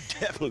 Damn, you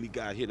definitely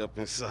got hit up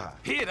inside.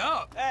 Hit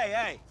up?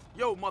 Hey.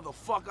 Yo,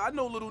 motherfucker, I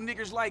know little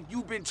niggas like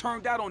you been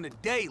turned out on the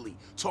daily.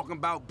 Talking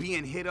about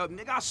being hit up,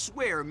 nigga, I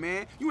swear,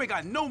 man. You ain't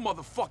got no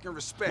motherfucking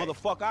respect.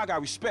 Motherfucker, I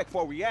got respect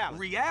for reality.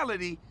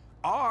 Reality?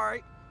 All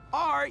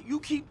right, you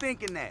keep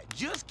thinking that.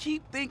 Just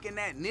keep thinking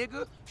that,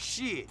 nigga.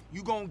 Shit,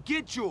 you gonna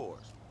get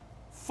yours.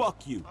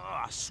 Fuck you.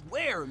 I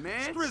swear,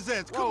 man.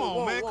 Strizzets, come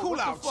on, man. Cool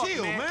out,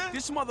 chill, man.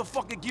 This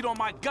motherfucker get on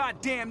my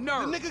goddamn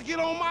nerves. The nigga get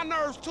on my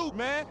nerves, too,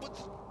 man.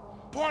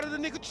 Part of the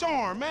nigga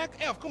charm, man.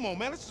 F, come on,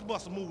 man. Let's just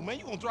bust a move, man.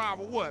 You gonna drive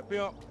or what,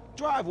 pimp?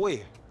 Drive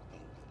where?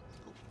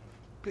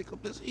 Pick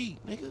up this heat,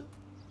 nigga.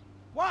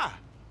 Why?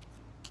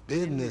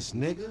 Business,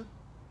 nigga.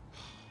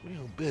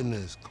 Real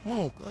business. Come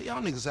on,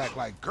 y'all niggas act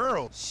like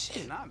girls.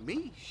 Shit, not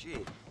me.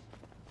 Shit.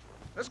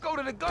 Let's go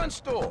to the gun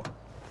store.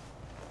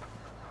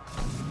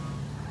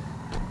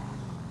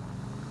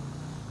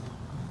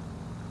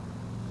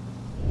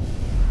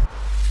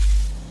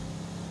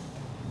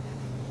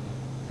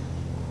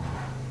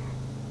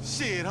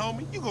 Shit,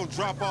 homie, you gonna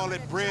drop all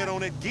that bread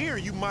on that gear,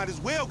 you might as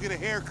well get a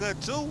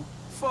haircut, too.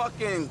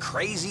 Fucking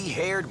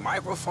crazy-haired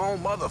microphone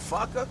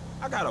motherfucker.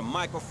 I got a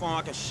microphone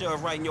I can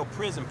shove right in your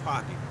prison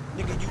pocket.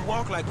 Nigga, you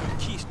walk like you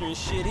keister and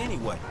shit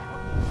anyway.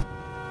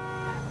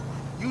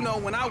 You know,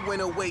 when I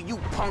went away, you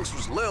punks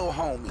was little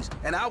homies,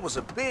 and I was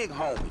a big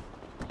homie.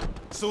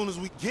 As soon as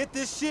we get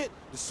this shit,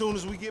 as soon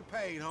as we get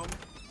paid, homie.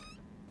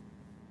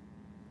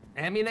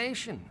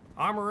 Ammunition.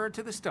 Armorer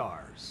to the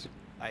stars.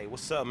 Hey,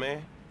 what's up,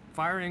 man?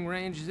 Firing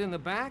range is in the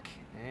back,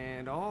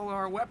 and all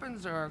our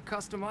weapons are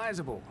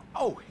customizable.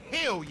 Oh,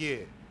 hell yeah.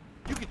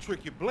 You can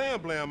trick your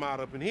blam-blam out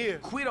up in here.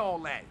 Quit all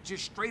that.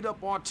 Just straight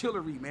up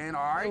artillery, man,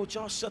 all right? Yo,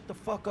 y'all shut the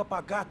fuck up. I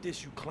got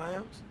this, you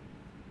clowns.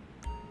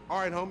 All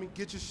right, homie,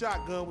 get your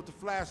shotgun with the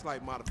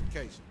flashlight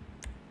modification.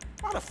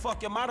 Why the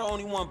fuck am I the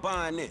only one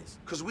buying this?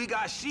 Cause we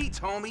got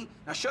sheets, homie.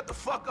 Now shut the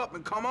fuck up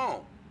and come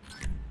on.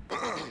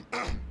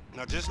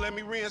 Now just let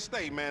me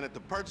reinstate, man, that the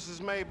purchases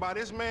made by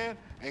this man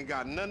ain't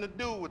got nothing to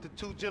do with the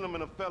two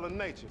gentlemen of fellow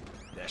nature.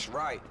 That's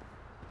right.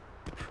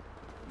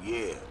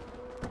 Yeah.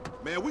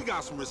 Man, we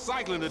got some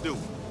recycling to do.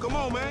 Come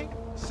on, man.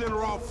 Send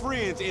her off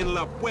friends in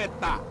La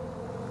Puerta.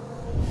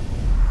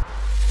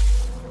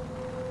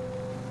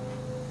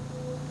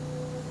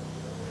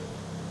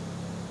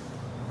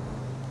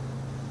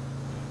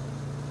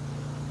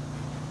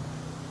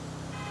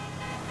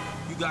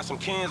 You got some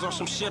cans or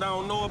some shit I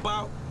don't know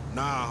about?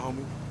 Nah,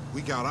 homie.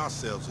 We got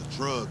ourselves a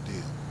drug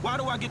deal. Why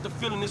do I get the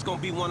feeling this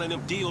gonna be one of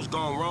them deals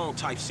gone wrong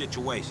type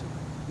situation?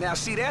 Now,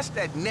 see, that's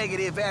that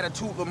negative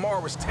attitude Lamar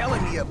was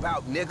telling me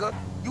about, nigga.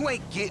 You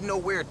ain't getting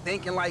nowhere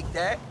thinking like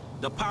that.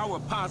 The power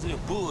of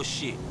positive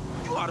bullshit.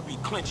 You ought to be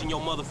clenching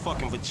your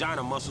motherfucking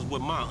vagina muscles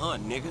with my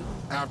aunt, nigga.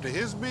 After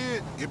his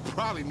bid, it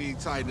probably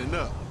needs tightening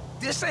up.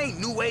 This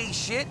ain't new age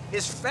shit.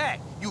 It's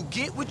fact. You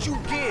get what you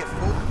give,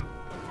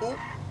 fool.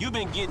 You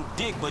been getting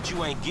dick, but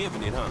you ain't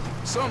giving it, huh?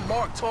 Some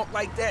Mark talk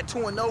like that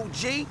to an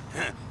OG?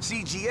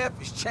 CGF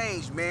has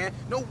changed, man.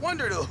 No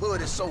wonder the hood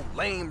is so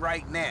lame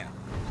right now.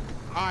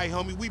 All right,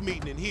 homie, we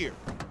meeting in here.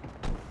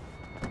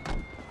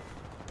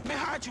 Man,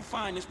 how'd you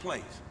find this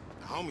place?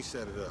 The homie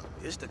set it up.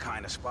 It's the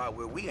kind of spot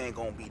where we ain't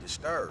gonna be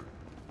disturbed.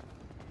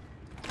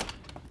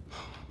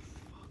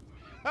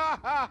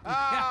 What's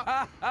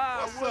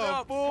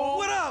up, fool?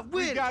 What up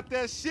with We got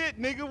that shit,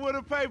 nigga, with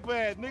a paper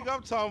at. Nigga,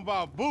 I'm talking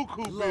about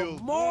buku bills.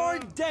 Lamar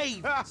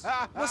Davis.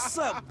 What's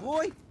up,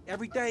 boy?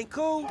 Everything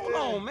cool? Hold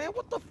on, man.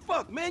 What the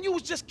fuck, man? You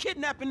was just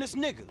kidnapping this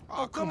nigga.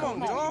 Oh, come on,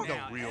 dog.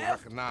 Don't real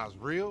recognize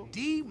real.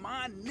 D,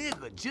 my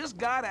nigga, just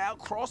got out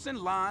crossing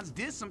lines,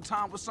 did some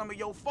time with some of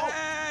your folks.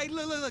 Hey,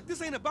 look,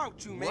 this ain't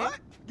about you, man. What?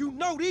 You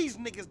know these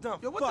niggas done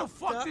Yo, what the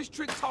fuck this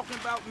trick talking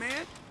about,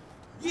 man?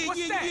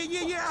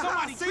 Yeah.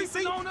 Somebody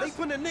See, on us? they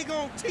putting a nigga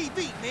on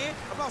TV, man,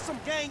 about some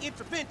gang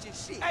intervention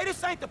shit. Hey,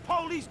 this ain't the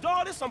police,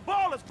 dawg. This some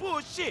ballers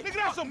bullshit. Nigga,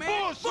 that's some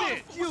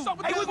bullshit.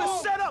 Hey, we been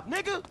set up,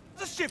 nigga.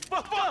 This shit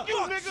fucked up. You,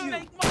 nigga.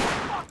 Snake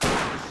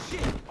motherfucker.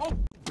 Shit. Oh,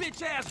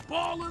 bitch-ass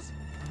ballers.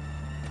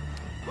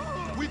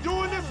 We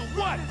doing this or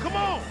what? Come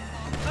on.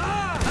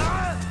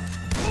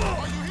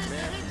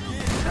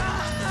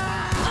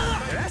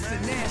 That's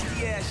a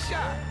nasty-ass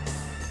shot.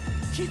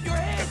 Keep your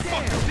head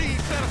down. Fucking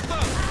Steve set us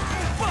up.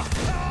 Fuck.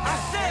 I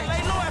said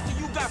lay low after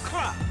you got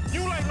clocked.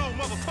 You lay low,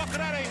 motherfucker.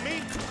 That ain't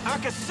me. I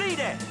can see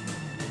that.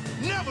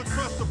 Never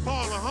trust a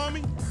baller,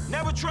 homie.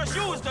 Never trust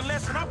you is the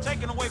lesson I'm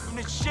taking away from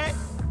this shit.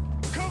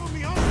 Cover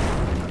me,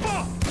 homie.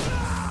 Fuck.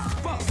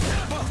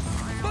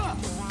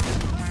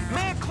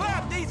 Man,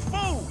 clap these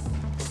fools.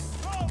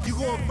 You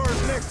going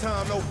first next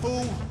time, no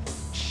fool.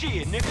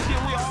 Shit, nigga,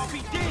 then we all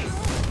be dead.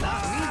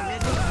 Not me,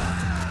 nigga.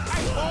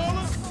 Hey,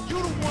 baller, you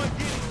the one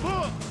getting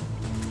booked.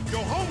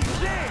 Your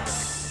homie dead.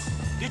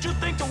 Did you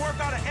think to work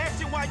out an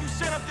exit while you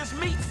set up this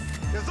meet?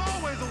 There's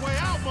always a way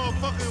out,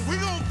 motherfucker, and we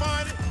gon'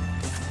 find it.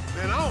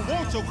 Man, I don't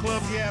want your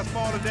clumsy ass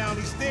falling down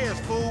these stairs,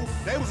 fool.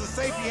 They was a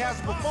safety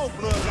hazard before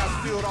blood got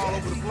spilled all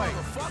over the place.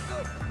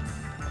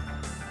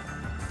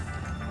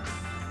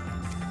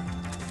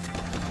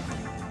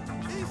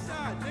 East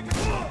side, nigga.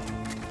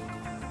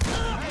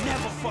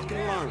 Never fucking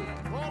learn.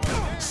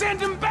 Send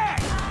him back!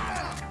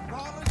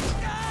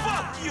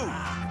 Fuck you!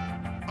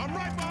 I'm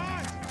right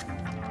behind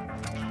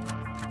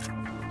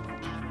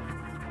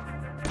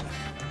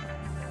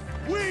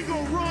you. We ain't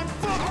gonna run.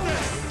 Fuck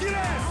that. Get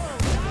out.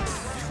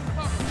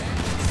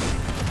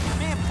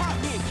 Man, pop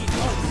me and get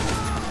over.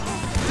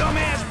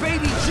 Dumbass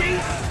baby G.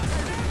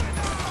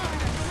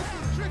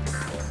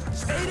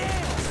 Stay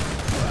down.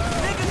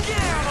 Nigga,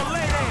 get down or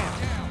lay down.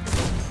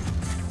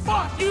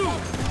 Fuck you.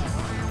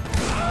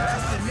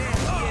 That's a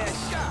nasty ass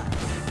shot.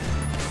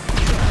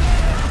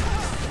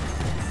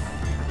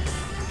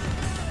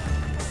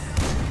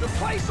 The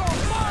place on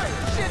fire.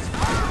 Shit's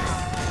hot.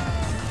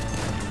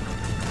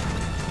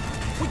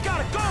 We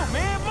gotta go,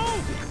 man.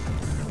 Move it.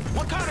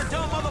 What kind of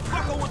dumb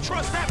motherfucker would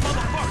trust that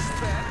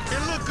motherfucker?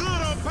 It look good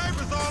on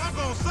paper is all I'm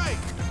gonna say.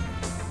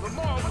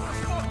 Lamar, what the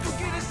fuck you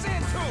get us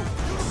into?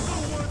 You the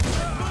fool one.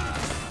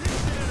 This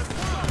shit in the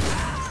front.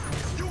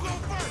 You go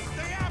first.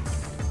 Stay after.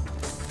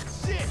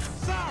 Shit.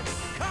 Sorry.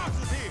 Cops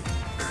is here.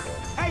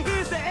 Hey,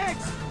 here's the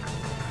exit.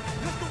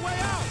 This the way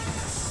out.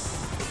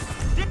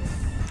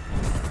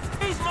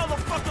 These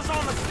motherfuckers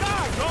on the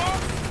sky, dog.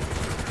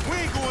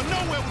 We ain't going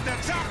nowhere with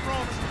that chopper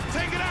on us.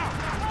 Take it out.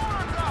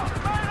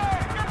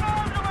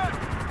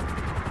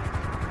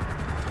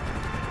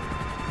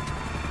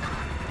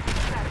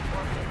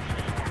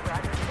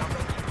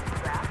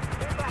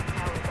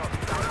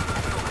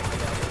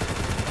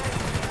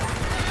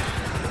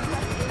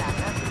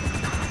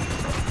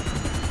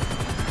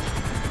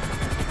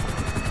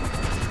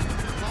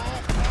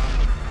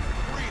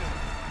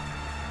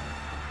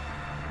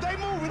 Stay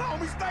moving,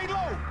 homie. Stay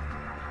low.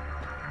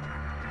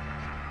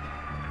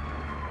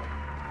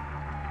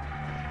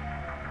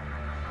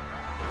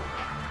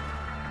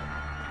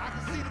 I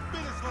can see the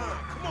finish line.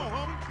 Come on,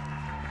 homie.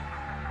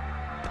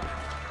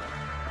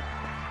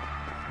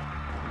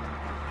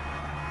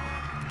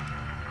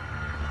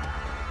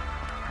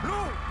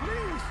 Blue,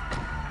 please.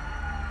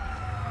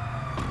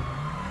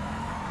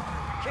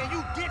 Can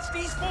you ditch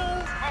these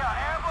fools?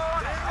 Yeah,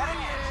 airborne.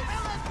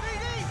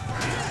 LSPD.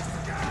 Let's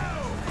go.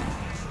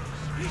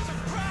 He's a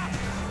crap.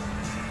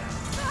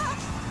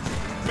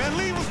 Man,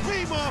 leave us be,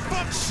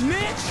 motherfucker.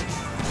 Snitch.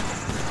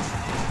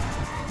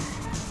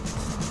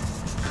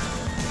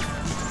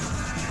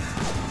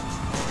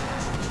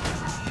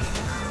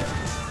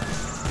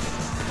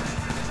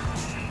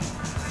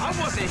 I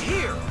wasn't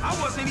here. I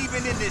wasn't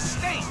even in this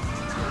state.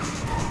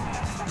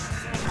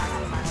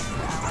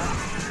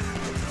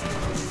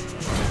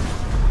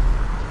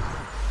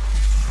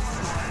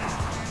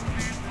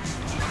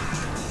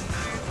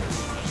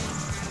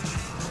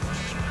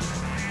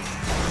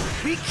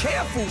 Be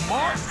careful,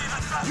 Mark.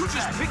 You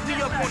just picked me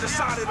up on the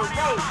side of the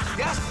road.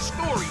 That's the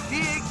story,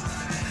 dig?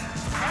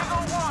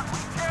 Handle one, we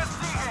can't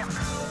see him.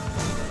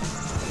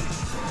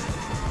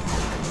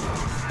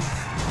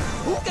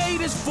 Who gave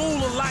this fool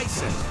a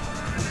license?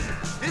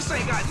 This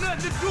ain't got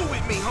nothing to do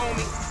with me,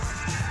 homie.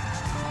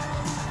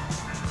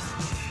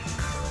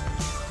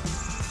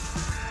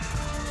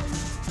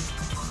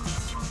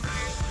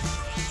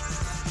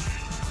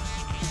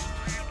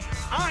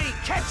 I ain't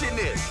catching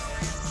this.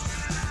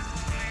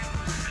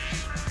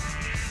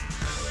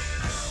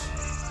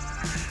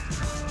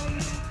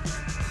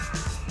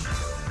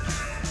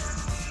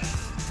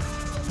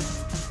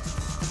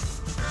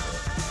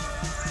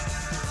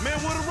 Man,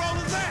 where the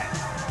rollers at?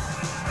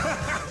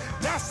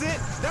 That's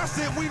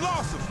it. We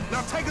lost him.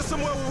 Now take us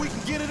somewhere where we can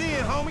get it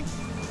in, homie.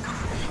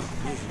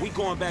 We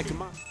going back to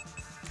my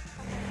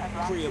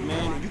crib,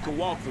 man, and you can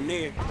walk from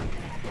there.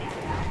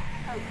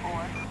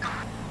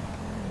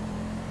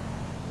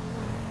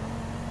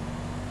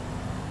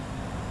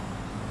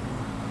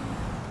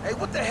 Hey,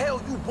 what the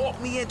hell you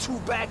walked me into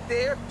back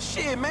there?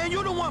 Shit, man,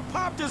 you the one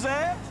popped his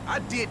ass. I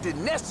did the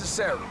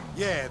necessary.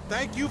 Yeah,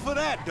 thank you for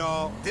that,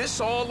 dawg. This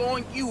all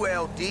on you,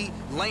 LD,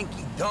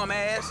 lanky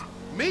dumbass.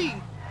 Me?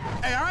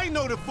 Hey, I ain't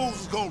know the fools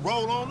was gonna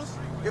roll on us.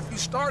 If you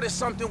started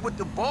something with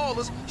the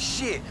ballers,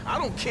 shit, I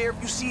don't care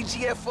if you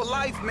CGF for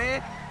life,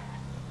 man.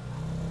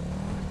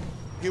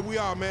 Here we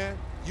are, man.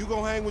 You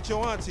gonna hang with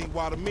your auntie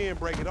while the men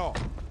break it off.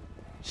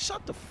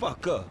 Shut the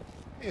fuck up.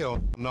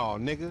 Hell no,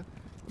 nigga.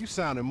 You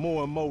sounding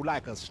more and more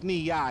like a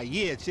snee-eye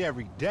itch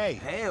every day.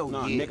 Hell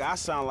Nah, yeah. nigga, I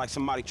sound like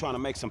somebody trying to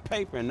make some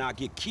paper and not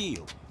get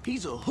killed.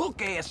 He's a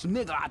hook-ass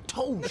nigga, I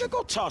told you. Nigga,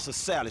 go toss a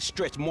salad,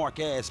 stretch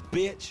mark-ass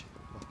bitch.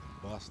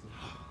 Buster.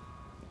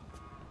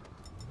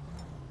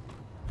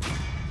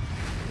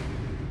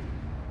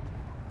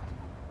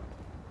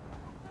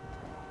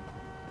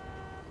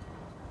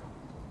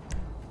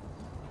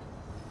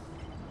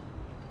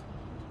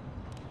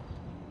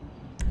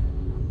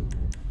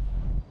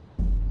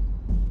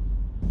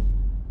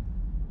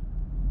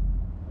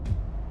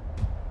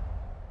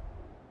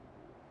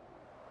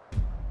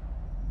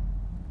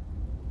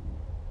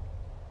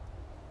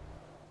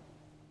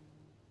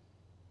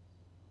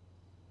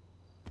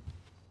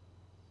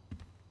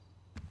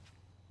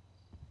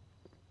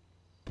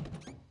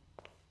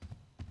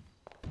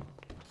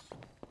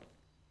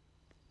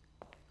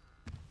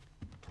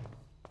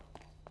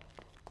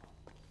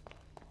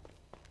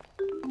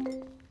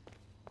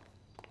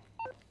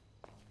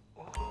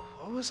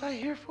 was I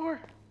here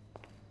for?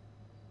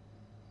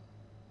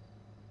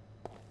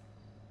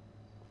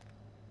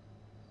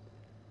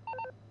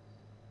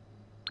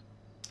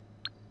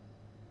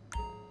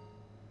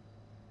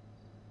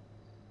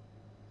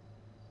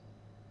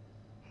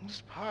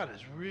 This pot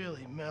is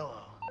really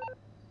mellow.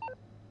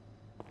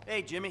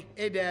 Hey, Jimmy.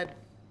 Hey, Dad.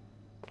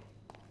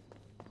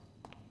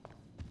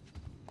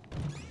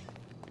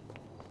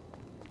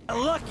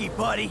 Lucky,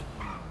 buddy.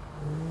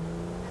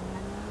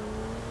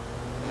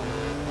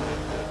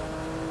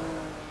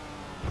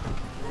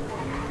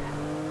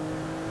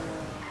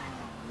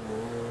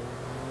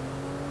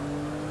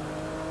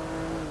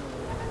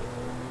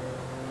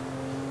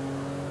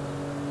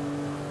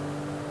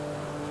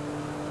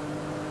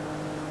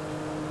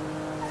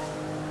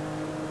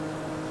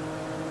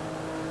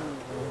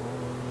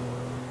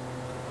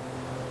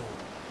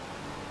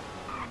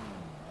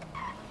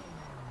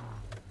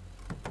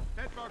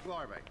 Bedbug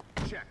larvae,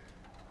 checked.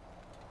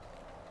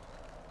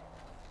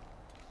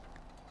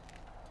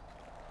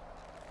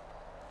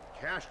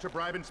 Cash to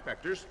bribe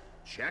inspectors,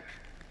 check.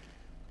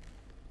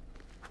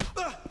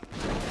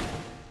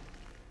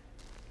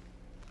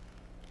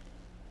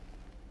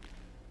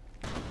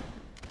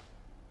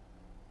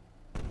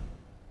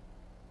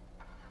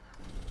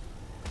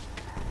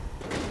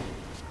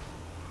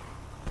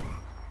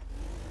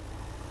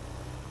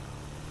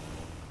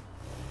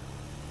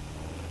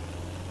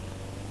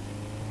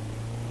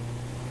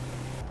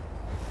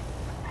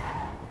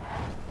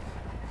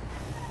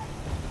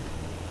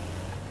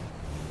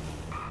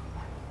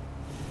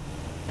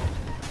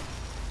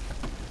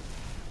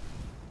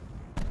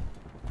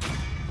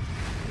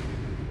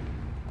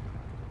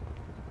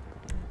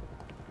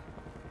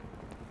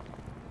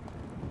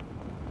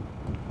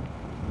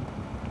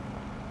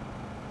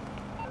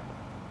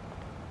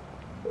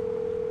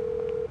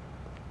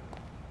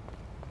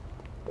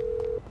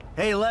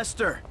 Hey,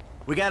 Lester.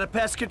 We got a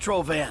pest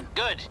control van.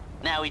 Good.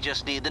 Now we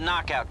just need the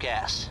knockout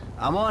gas.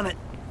 I'm on it.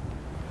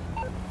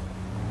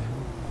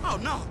 Oh,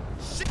 no.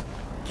 Shit.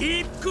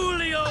 Keep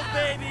coolio,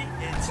 baby.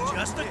 It's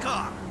just a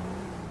car.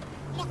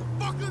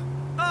 Motherfucker.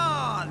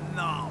 Oh,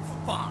 no.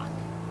 Fuck.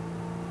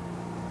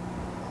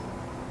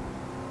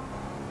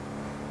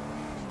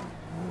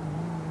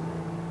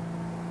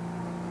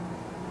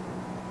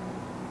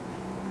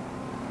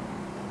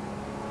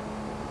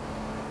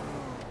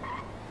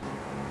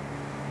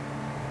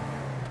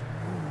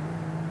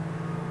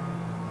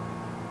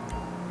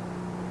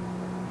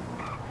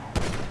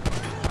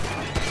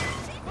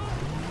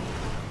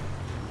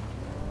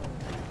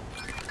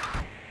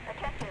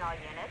 Attention all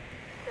units.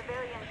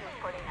 Civilians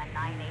reporting a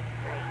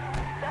 983.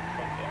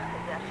 Suspect in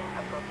possession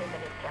of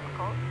prohibited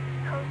chemicals.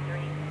 Code 3.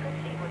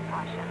 Proceed with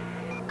caution.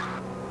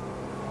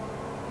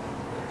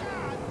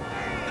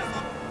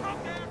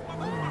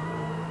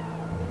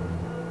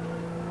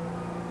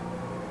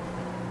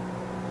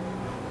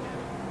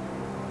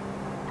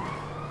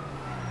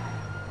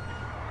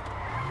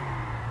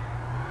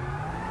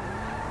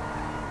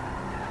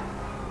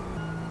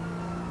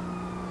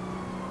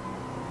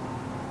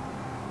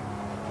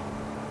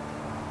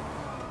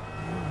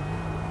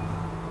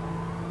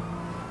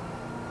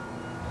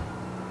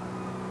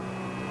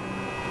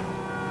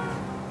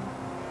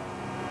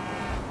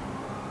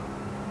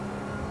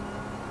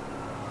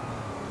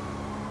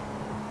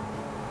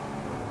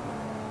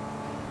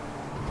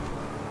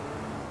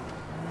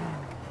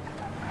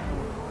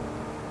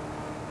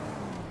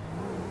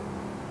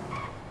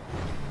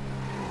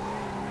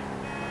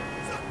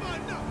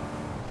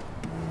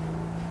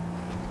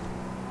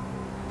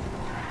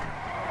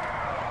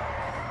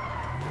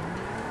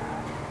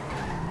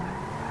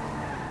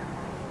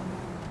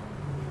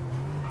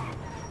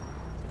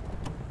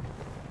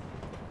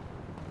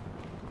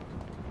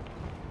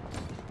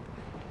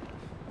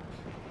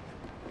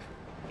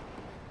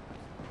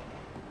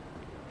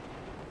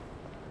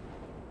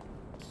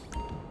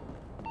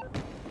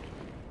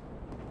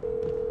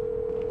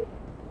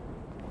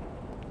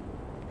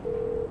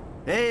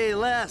 Hey,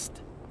 Lest.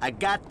 I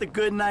got the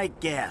good night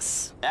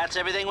gas. That's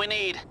everything we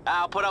need.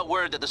 I'll put out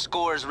word that the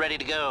score's ready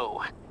to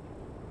go.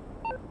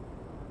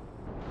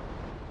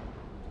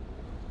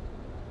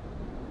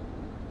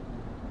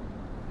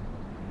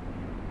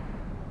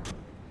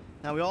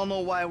 Now, we all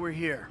know why we're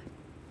here.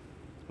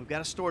 We've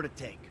got a store to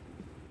take.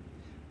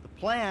 The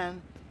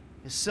plan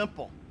is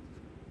simple,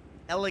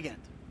 elegant.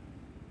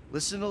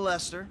 Listen to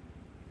Lester,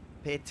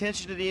 pay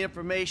attention to the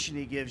information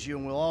he gives you,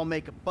 and we'll all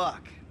make a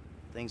buck.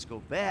 If things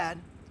go bad,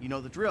 you know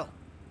the drill.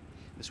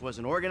 This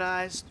wasn't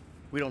organized,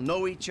 we don't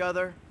know each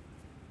other.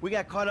 We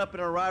got caught up in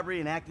a robbery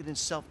and acted in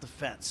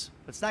self-defense.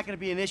 But it's not gonna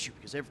be an issue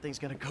because everything's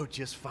gonna go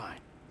just fine.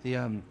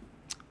 The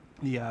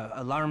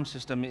alarm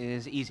system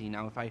is easy.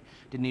 Now, if I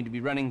didn't need to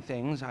be running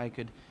things, I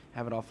could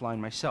have it offline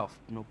myself,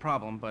 no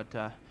problem,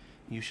 but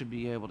you should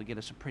be able to get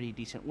us a pretty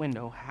decent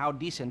window. How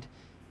decent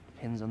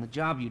depends on the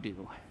job you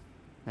do.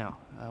 Now,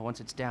 once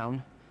it's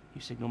down,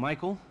 you signal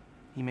Michael,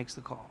 he makes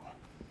the call.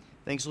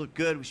 Things look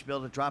good. We should be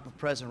able to drop a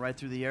present right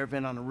through the air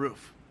vent on the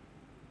roof.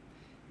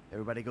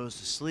 Everybody goes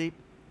to sleep,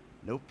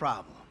 no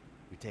problem.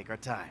 We take our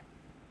time.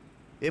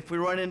 If we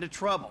run into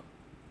trouble,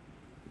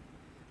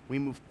 We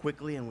move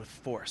quickly and with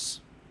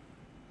force.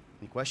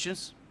 Any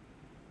questions?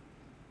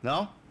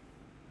 No?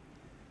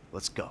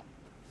 Let's go.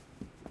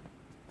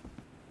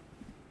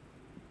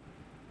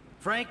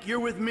 Frank, you're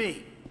with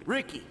me.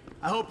 Ricky,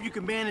 I hope you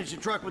can manage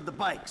the truck with the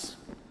bikes.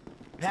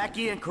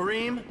 Packy and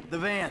Kareem, the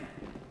van.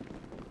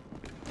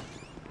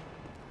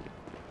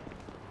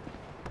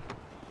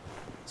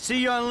 See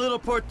you on Little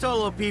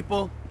Portola,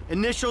 people.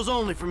 Initials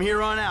only from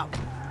here on out.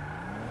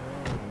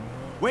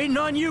 Waiting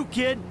on you,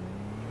 kid.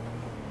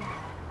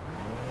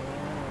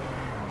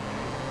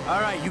 All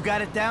right, you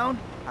got it down?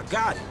 I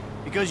got it.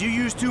 Because you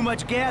use too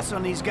much gas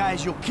on these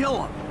guys, you'll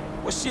kill them.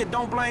 Well, shit,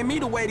 don't blame me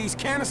the way these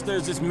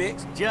canisters is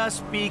mixed.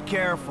 Just be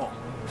careful.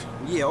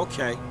 Yeah,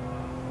 okay.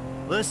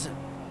 Listen,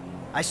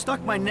 I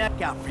stuck my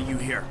neck out for you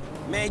here.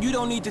 Man, you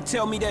don't need to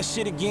tell me that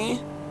shit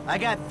again. I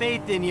got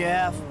faith in you,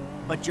 F,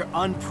 but you're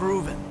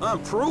unproven.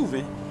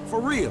 Unproven? For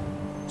real?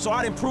 So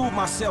I didn't prove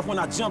myself when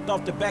I jumped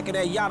off the back of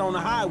that yacht on the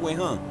highway,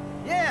 huh?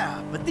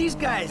 Yeah, but these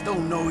guys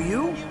don't know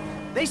you.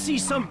 They see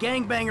some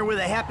gangbanger with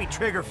a happy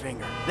trigger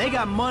finger. They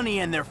got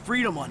money and their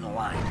freedom on the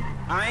line.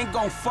 I ain't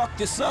gonna fuck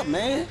this up,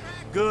 man.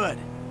 Good.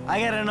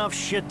 I got enough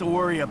shit to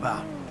worry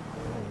about.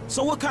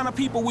 So what kind of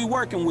people we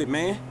working with,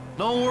 man?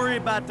 Don't worry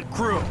about the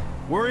crew.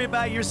 Worry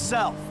about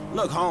yourself.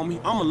 Look,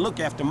 homie, I'ma look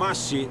after my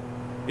shit.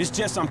 It's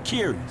just I'm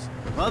curious.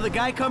 Well, the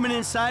guy coming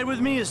inside with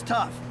me is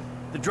tough.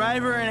 The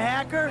driver and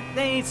hacker,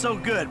 they ain't so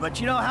good.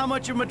 But you know how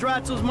much of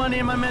Madrazo's money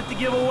am I meant to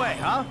give away,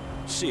 huh?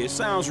 Shit,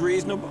 sounds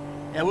reasonable.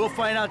 Yeah, we'll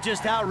find out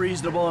just how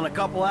reasonable in a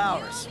couple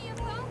hours.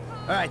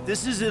 All right,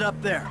 this is it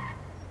up there.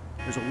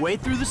 There's a way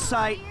through the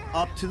site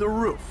up to the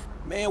roof.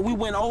 Man, we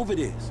went over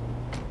this.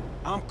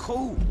 I'm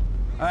cool.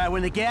 All right,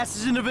 when the gas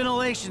is in the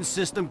ventilation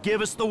system,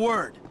 give us the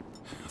word.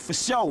 For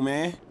sure,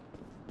 man.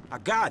 I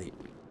got it.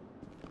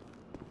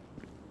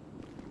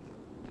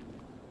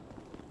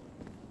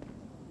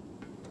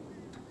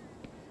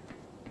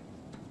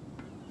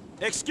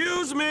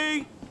 Excuse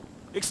me!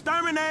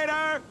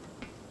 Exterminator!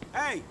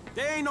 Hey,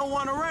 there ain't no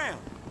one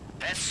around.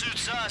 That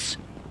suits us.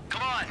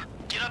 Come on,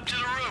 get up to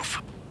the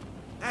roof.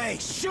 Hey,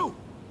 shoot!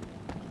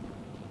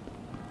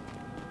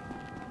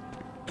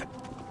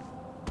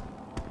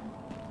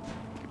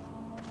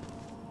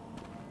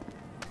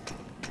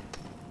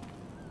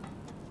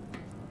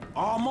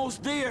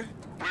 Almost there.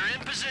 We're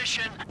in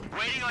position,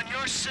 waiting on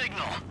your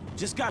signal.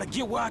 Just gotta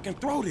get where I can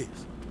throw this.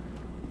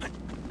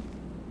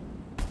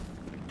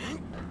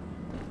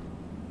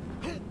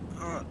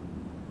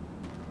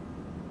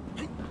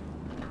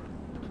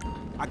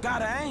 I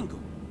got an angle.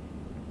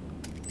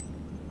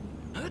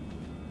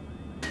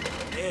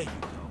 There you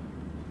go.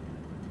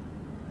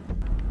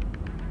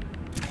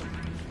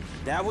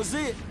 That was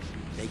it.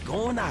 They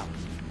going out.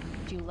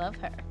 Do you love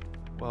her?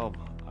 Well,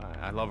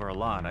 I love her a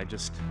lot. I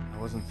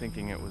wasn't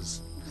thinking it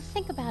was...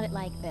 Think about it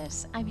like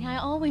this. I mean, I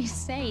always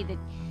say that...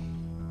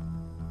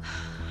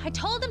 I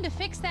told him to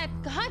fix that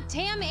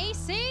goddamn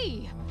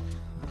AC!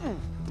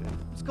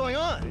 What's going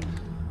on?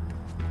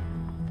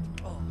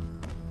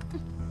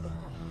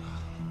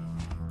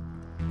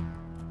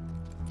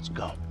 Let's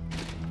go.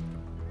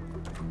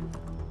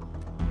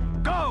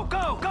 Go,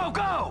 go, go,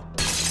 go!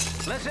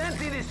 Let's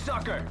empty this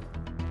sucker!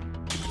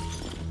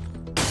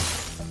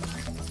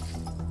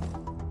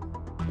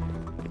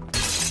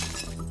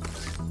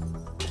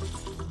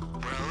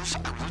 Rose,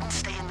 I wouldn't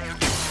stay in there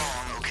too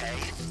long, okay?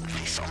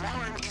 This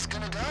alarm is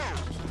gonna go.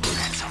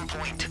 At some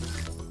point.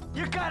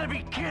 You gotta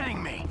be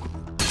kidding me!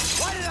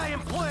 Why did I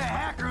employ a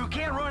hacker who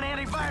can't run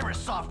antivirus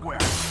software?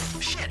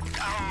 Shit,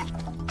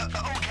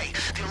 okay.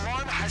 The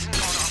alarm hasn't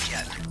gone off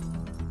yet.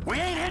 We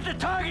ain't hit the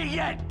target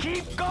yet!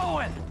 Keep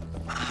going!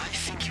 I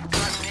think you've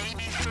got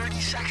maybe 30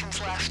 seconds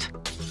left.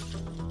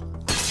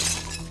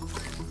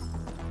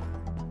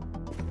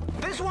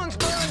 This one's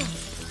done!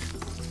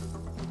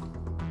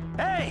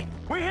 Hey!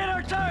 We hit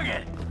our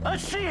target!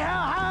 Let's see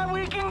how high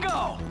we can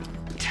go!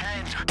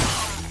 10,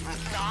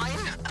 9,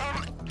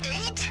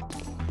 8?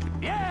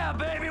 Yeah,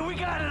 baby, we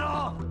got it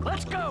all!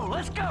 Let's go,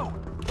 let's go!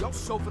 Yo,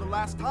 show for the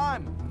last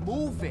time.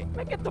 Move it.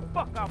 Man, get the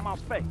fuck out my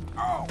face.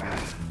 Oh!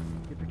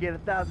 You forget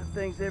 1,000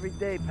 things every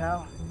day,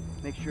 pal.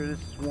 Make sure this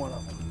is one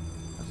of them.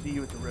 I'll see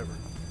you at the river.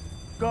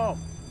 Go!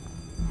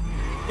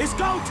 It's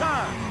go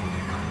time!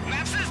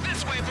 Maps is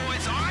this way,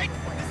 boys, all right?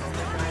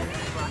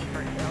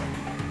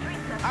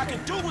 I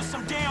can do with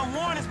some damn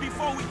warnings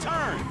before we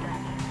turn.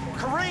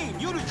 Kareem,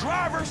 you the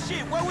driver?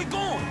 Shit, where we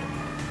going?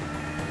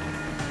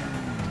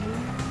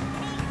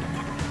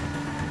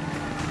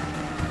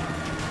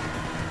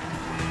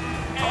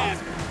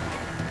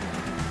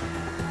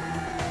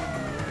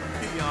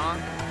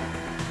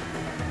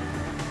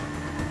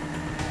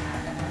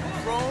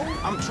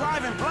 I'm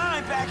driving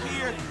blind back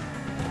here.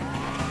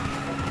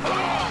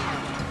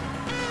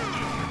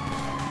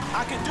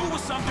 I can do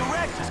with some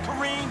directions,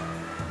 Kareem.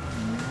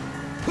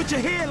 Put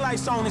your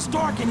headlights on, it's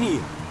dark in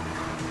here.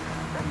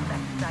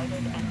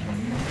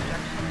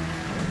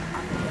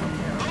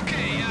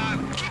 Okay,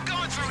 keep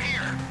going through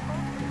here.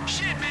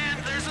 Shit, man,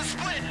 there's a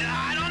split.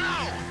 I don't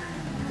know.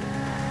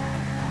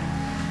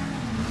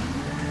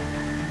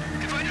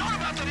 If I'd known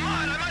about the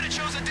mud, I might have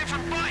chose a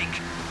different bike.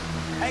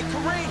 Hey,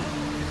 Kareem,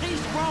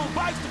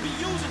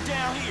 using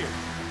down here?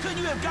 Couldn't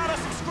you have got us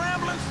some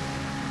scramblers?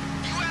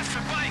 You asked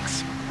for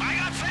bikes. I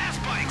got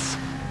fast bikes.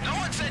 No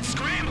one said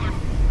scrambler.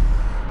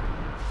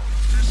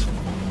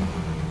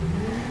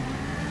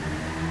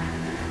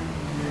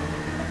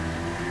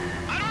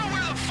 I don't know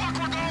where the fuck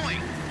we're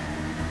going.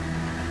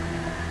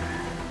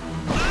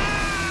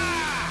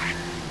 Ah!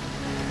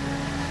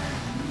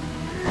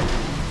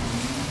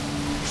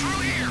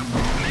 Through here,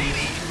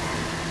 maybe.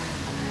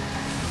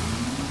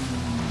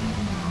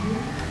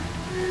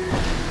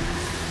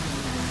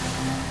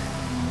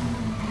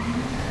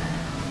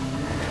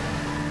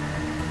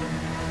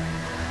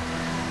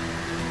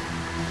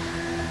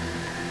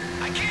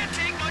 I can't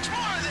take much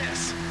more of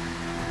this.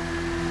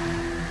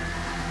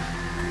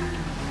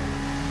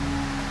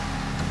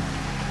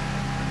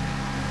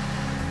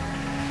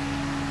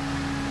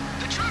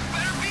 The truck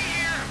better be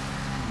here.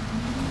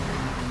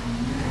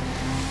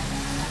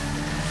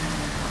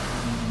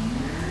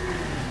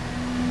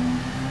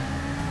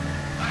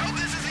 I hope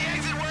this is the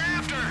exit we're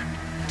after.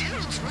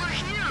 Dudes, we're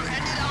here,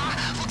 and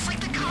it looks like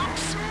the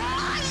cops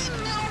might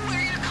know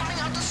where you're coming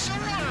out the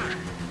sewer.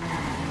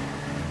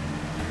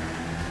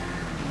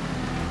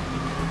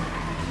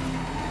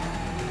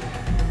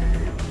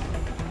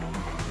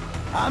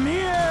 I'm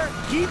here!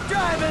 Keep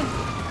driving!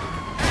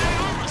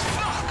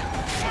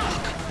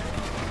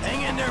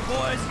 Hang in there,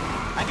 boys.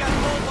 I got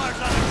bull bars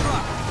on the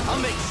truck.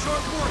 I'll make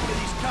short work of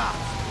these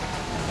cops.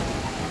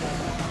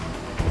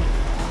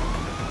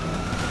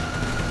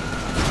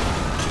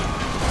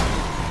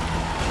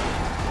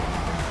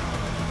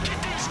 Get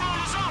these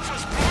rollers off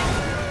us,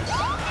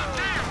 bro! Up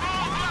there,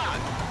 roadblock!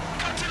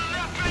 Cut to the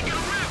left bank of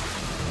the river!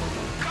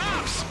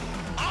 Cops!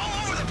 All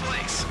over the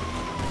place!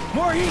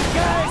 More heat,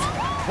 guys!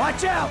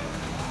 Watch out!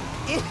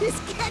 It is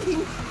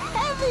getting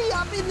heavy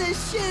up in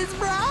this shiz,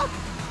 bro.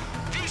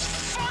 These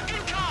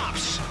fucking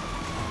cops!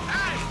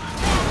 Hey,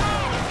 more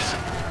rollers!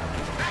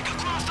 Back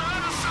across the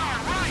other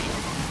side, right!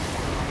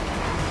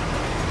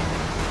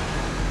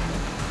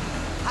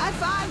 High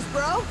fives,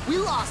 bro. We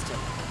lost him.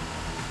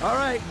 All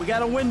right, we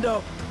got a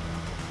window.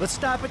 Let's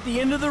stop at the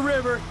end of the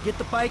river, get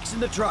the bikes in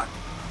the truck.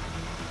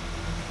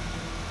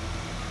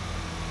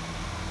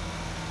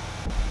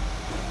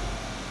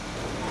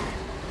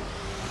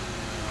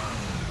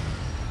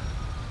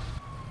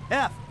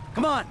 F,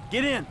 come on,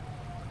 get in.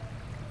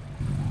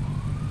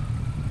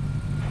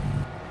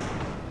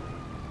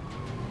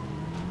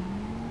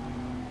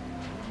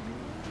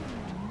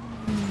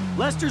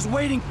 Lester's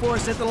waiting for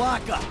us at the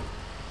lockup.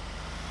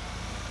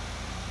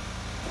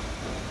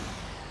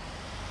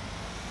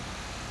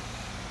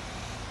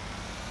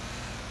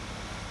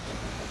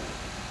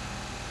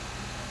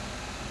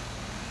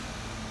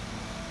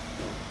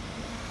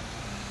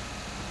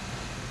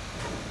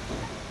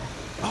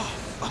 Oh,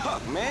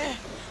 fuck, man.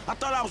 I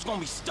thought I was gonna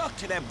be stuck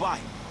to that bike.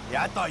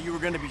 Yeah, I thought you were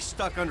gonna be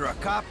stuck under a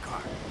cop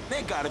car.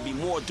 There gotta be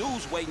more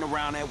dudes waiting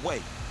around that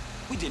way.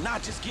 We did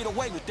not just get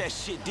away with that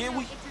shit, did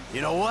we?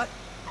 You know what?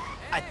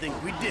 I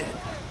think we did.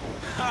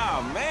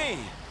 Oh, man.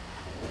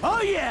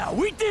 Oh, yeah,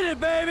 we did it,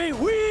 baby!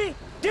 We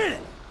did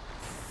it!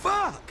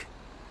 Fuck!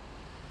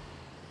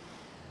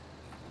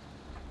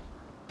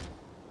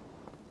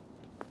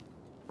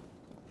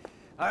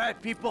 All right,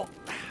 people.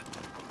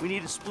 We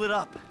need to split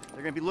up.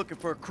 They're gonna be looking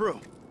for a crew.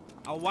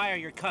 I'll wire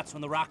your cuts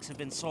when the rocks have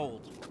been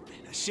sold.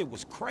 That shit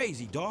was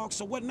crazy, dog.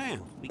 So what now?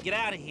 We get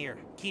out of here.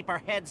 Keep our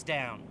heads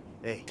down.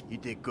 Hey, you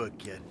did good,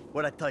 kid.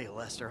 What'd I tell you,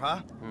 Lester,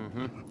 huh?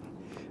 Mm-hmm.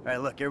 All right,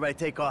 look, everybody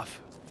take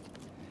off.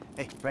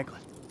 Hey,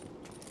 Franklin.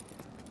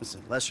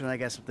 Listen, Lester and I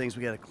got some things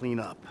we gotta clean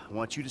up. I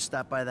want you to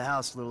stop by the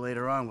house a little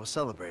later on. We'll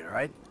celebrate, all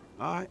right?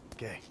 All right.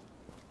 Okay.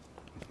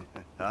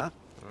 Huh?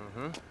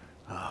 Mm-hmm.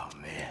 Oh,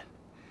 man.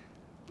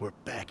 We're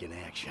back in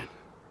action.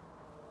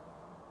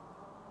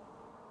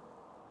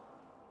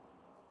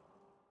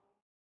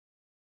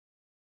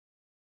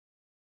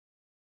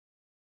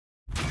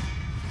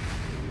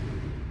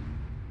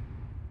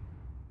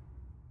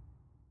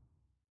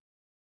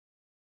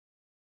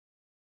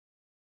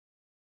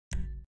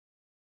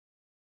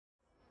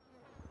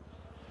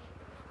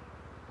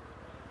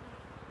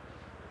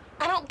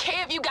 I don't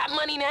care if you got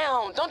money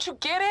now. Don't you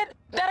get it?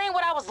 That ain't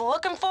what I was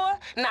looking for.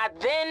 Not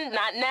then,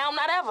 not now,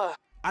 not ever.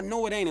 I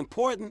know it ain't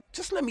important.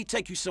 Just let me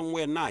take you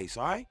somewhere nice,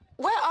 all right?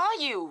 Where are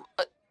you?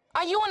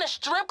 Are you in a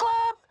strip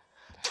club?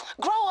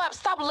 Grow up,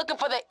 stop looking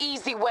for the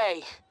easy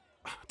way.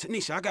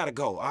 Tanisha, I gotta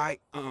go, all right?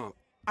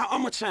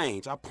 I'ma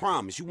change, I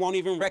promise. You won't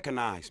even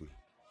recognize me.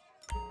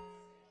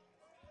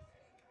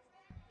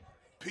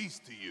 Peace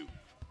to you.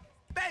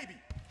 Baby,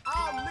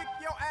 I'll lick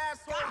your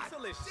asshole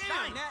till it's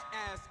shiny. That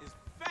ass is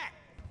fat.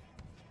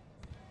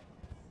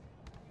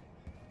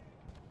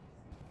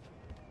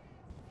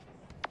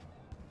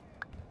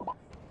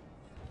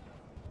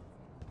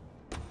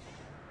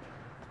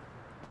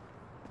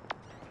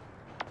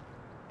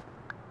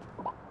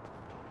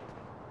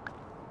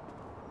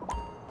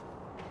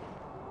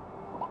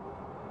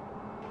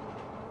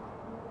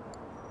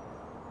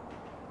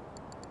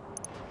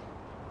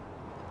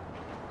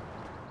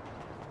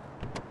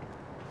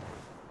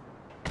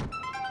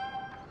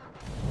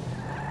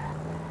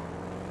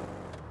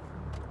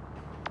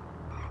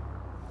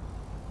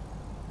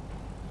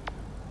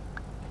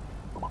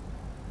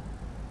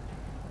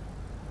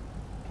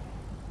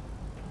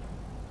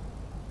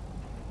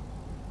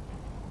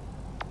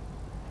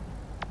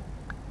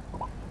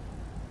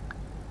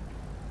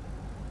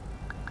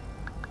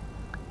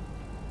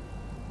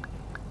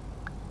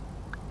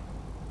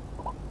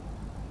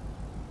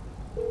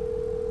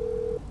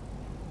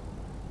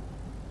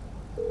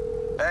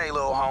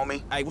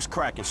 homie. Hey, what's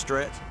cracking,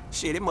 Stretch?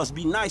 Shit, it must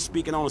be nice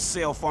speaking on a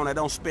cell phone that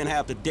don't spend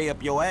half the day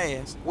up your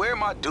ass. Where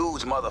my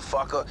dudes,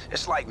 motherfucker?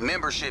 It's like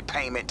membership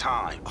payment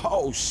time.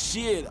 Oh,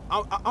 shit.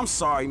 I'm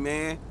sorry,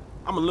 man.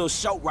 I'm a little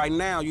short right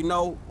now, you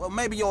know? Well,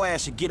 maybe your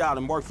ass should get out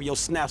and work for your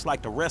snaps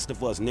like the rest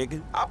of us,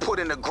 nigga. I put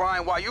in the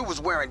grind while you was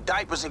wearing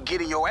diapers and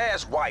getting your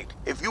ass wiped.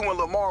 If you and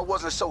Lamar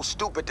wasn't so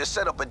stupid to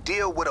set up a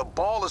deal with a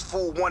baller's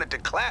fool wanted to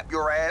clap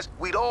your ass,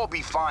 we'd all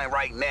be fine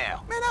right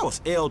now. Man, that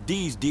was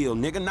LD's deal,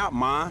 nigga, not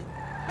mine.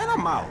 Man,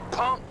 I'm out.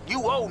 Punk,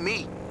 you owe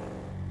me.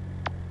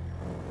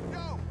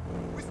 Yo,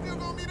 we still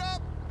gonna meet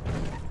up?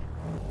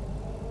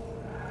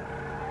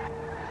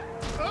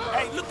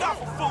 Hey, look out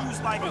for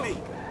fools like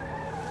me.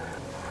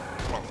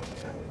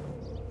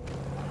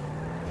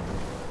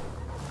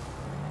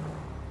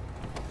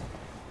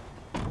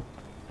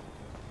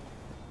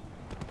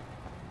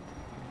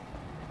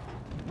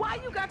 Why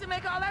you got to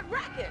make all that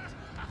racket?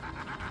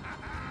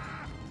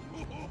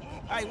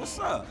 Hey, what's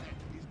up?